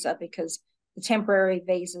temporary visa, because the temporary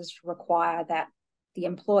visas require that the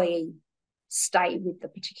employee stay with the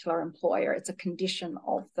particular employer. It's a condition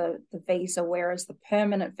of the visa, whereas the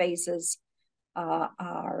permanent visas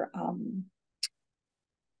are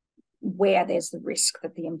where there's the risk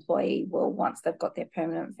that the employee will, once they've got their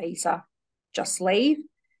permanent visa, just leave.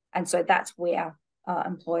 And so that's where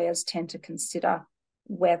employers tend to consider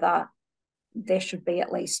whether there should be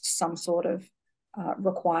at least some sort of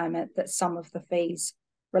requirement that some of the fees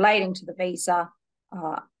relating to the visa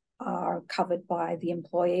are covered by the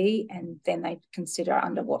employee, and then they consider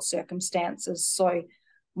under what circumstances. So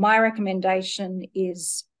my recommendation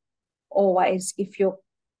is always, if you're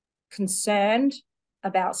concerned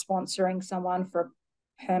about sponsoring someone for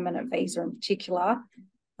a permanent visa in particular,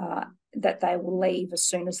 that they will leave as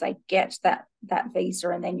soon as they get that visa,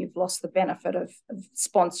 and then you've lost the benefit of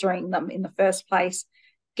sponsoring them in the first place.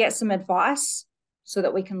 Get some advice so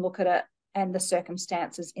that we can look at it and the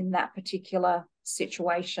circumstances in that particular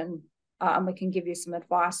situation, and we can give you some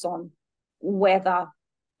advice on whether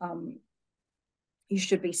you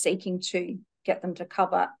should be seeking to get them to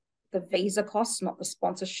cover the visa costs, not the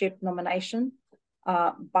sponsorship nomination,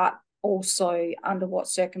 but also under what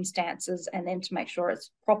circumstances, and then to make sure it's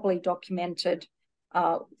properly documented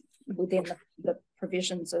within the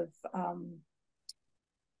provisions of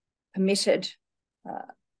permitted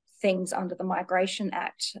things under the Migration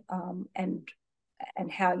Act, and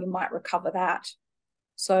how you might recover that.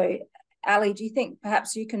 So, Ali, do you think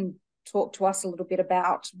perhaps you can talk to us a little bit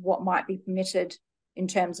about what might be permitted in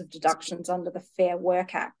terms of deductions under the Fair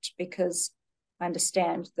Work Act? Because I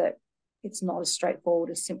understand that it's not as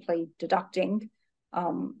straightforward as simply deducting,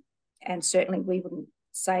 and certainly we wouldn't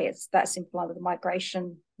say it's that simple under the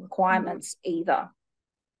migration requirements either.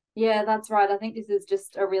 Yeah, that's right. I think this is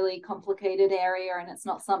just a really complicated area, and it's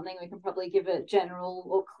not something we can probably give a general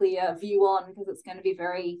or clear view on, because it's going to be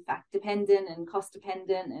very fact dependent and cost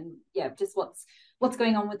dependent, and just what's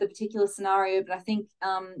going on with the particular scenario. But I think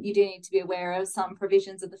you do need to be aware of some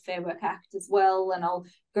provisions of the Fair Work Act as well, and I'll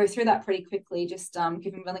go through that pretty quickly, just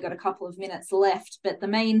given we've only got a couple of minutes left. But the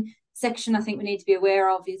main section I think we need to be aware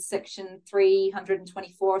of is section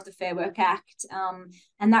 324 of the Fair Work Act,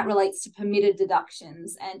 and that relates to permitted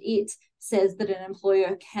deductions, and it says that an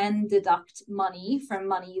employer can deduct money from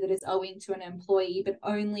money that is owing to an employee, but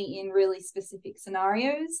only in really specific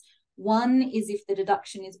scenarios. One is if the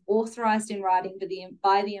deduction is authorised in writing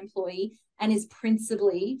by the employee and is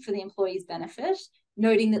principally for the employee's benefit,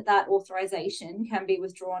 noting that authorisation can be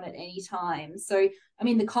withdrawn at any time. So, I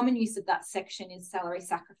mean, the common use of that section is salary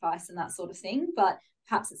sacrifice and that sort of thing, but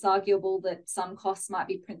perhaps it's arguable that some costs might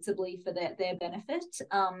be principally for their benefit.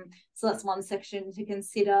 So that's one section to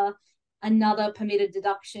consider. Another permitted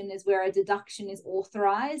deduction is where a deduction is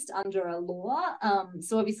authorised under a law.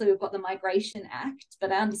 So obviously we've got the Migration Act,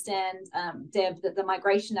 but I understand, Deb, that the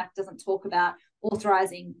Migration Act doesn't talk about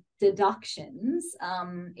authorising deductions.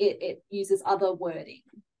 It uses other wording.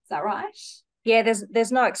 Is that right? Yeah,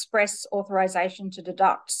 there's no express authorisation to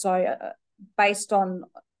deduct. So based on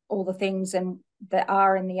all the things that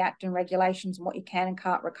are in the Act and regulations and what you can and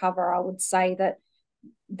can't recover, I would say that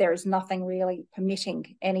there is nothing really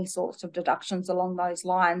permitting any sorts of deductions along those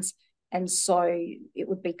lines. And so it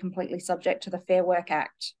would be completely subject to the Fair Work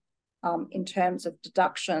Act in terms of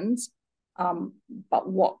deductions. But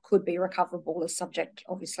what could be recoverable is subject,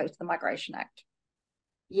 obviously, to the Migration Act.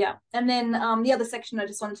 Yeah. And then the other section I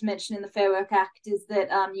just wanted to mention in the Fair Work Act is that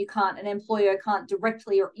an employer can't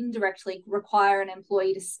directly or indirectly require an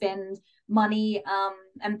employee to spend money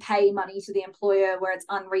and pay money to the employer where it's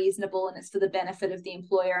unreasonable and it's for the benefit of the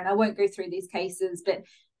employer. And I won't go through these cases, but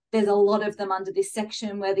there's a lot of them under this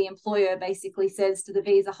section where the employer basically says to the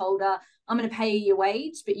visa holder, I'm going to pay you your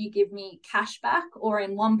wage, but you give me cash back. Or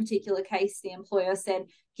in one particular case, the employer said,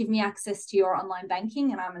 give me access to your online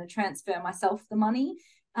banking and I'm going to transfer myself the money.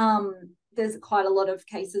 There's quite a lot of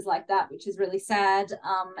cases like that, which is really sad.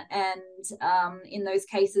 And in those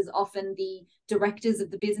cases, often the directors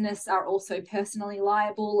of the business are also personally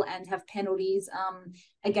liable and have penalties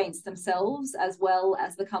against themselves as well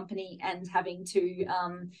as the company, and having to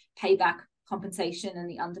pay back compensation and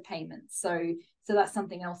the underpayments. So that's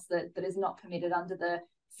something else that is not permitted under the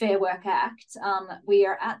Fair Work Act. We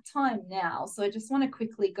are at time now, so I just want to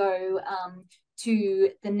quickly go to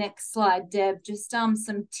the next slide, Deb, just some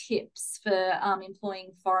tips for employing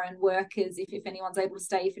foreign workers, if anyone's able to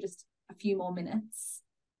stay for just a few more minutes.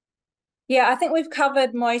 Yeah, I think we've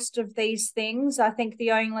covered most of these things. I think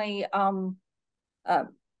the only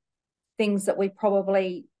things that we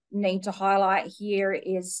probably need to highlight here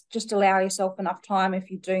is just allow yourself enough time if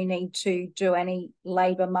you do need to do any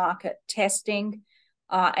labour market testing.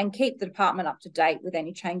 And keep the department up to date with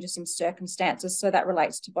any changes in circumstances. So that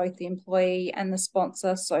relates to both the employee and the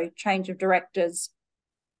sponsor. So change of directors,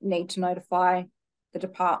 need to notify the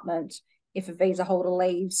department. If a visa holder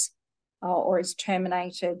leaves or is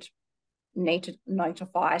terminated, need to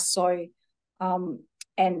notify. So,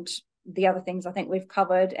 and the other things I think we've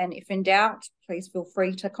covered. And if in doubt, please feel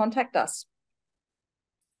free to contact us.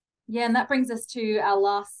 Yeah, and that brings us to our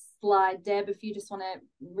last slide, Deb. If you just want to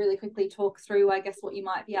really quickly talk through, I guess, what you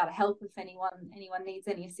might be able to help if anyone needs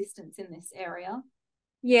any assistance in this area.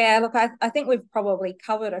 Yeah, look, I think we've probably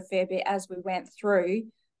covered a fair bit as we went through,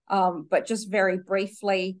 but just very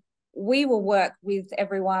briefly, we will work with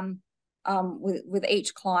everyone, with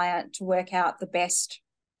each client to work out the best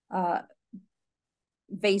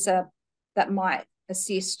visa that might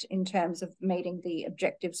assist in terms of meeting the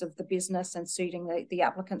objectives of the business and suiting the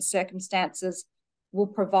applicant's circumstances. We'll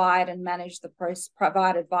provide advice and manage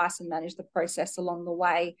the process along the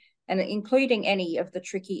way, and including any of the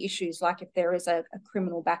tricky issues, like if there is a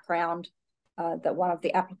criminal background that one of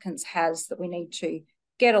the applicants has that we need to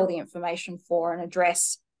get all the information for and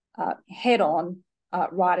address head on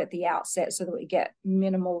right at the outset, so that we get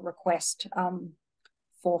minimal request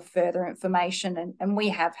for further information. And we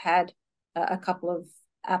have had a couple of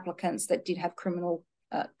applicants that did have criminal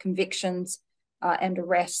convictions and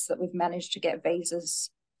arrests that we've managed to get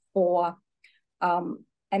visas for. And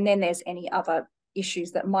then there's any other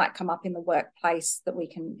issues that might come up in the workplace that we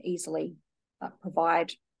can easily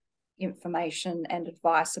provide information and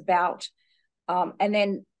advice about. And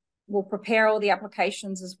then we'll prepare all the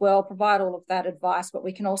applications as well, provide all of that advice, but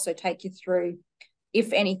we can also take you through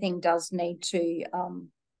if anything does need to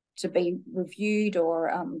be reviewed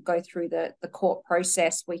or go through the court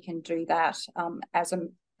process. We can do that. As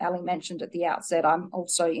Ali mentioned at the outset, I'm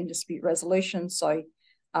also in dispute resolution, so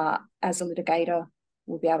as a litigator,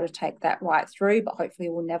 we'll be able to take that right through, but hopefully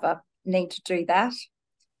we'll never need to do that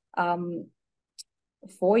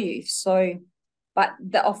for you. So, but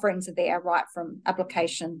the offerings are there right from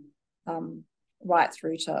application right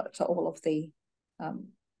through to all of the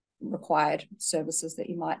required services that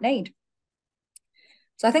you might need.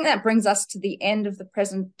 So I think that brings us to the end of the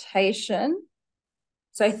presentation.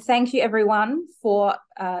 So thank you everyone for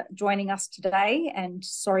joining us today, and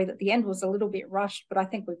sorry that the end was a little bit rushed, but I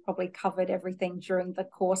think we've probably covered everything during the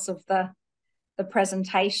course of the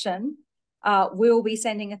presentation. We'll be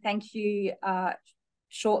sending a thank you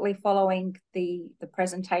shortly following the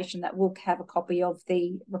presentation, that we'll have a copy of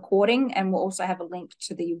the recording, and we'll also have a link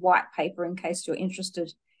to the white paper in case you're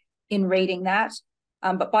interested in reading that.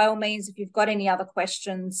 But by all means, if you've got any other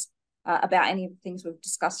questions about any of the things we've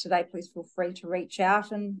discussed today, please feel free to reach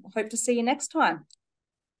out, and hope to see you next time.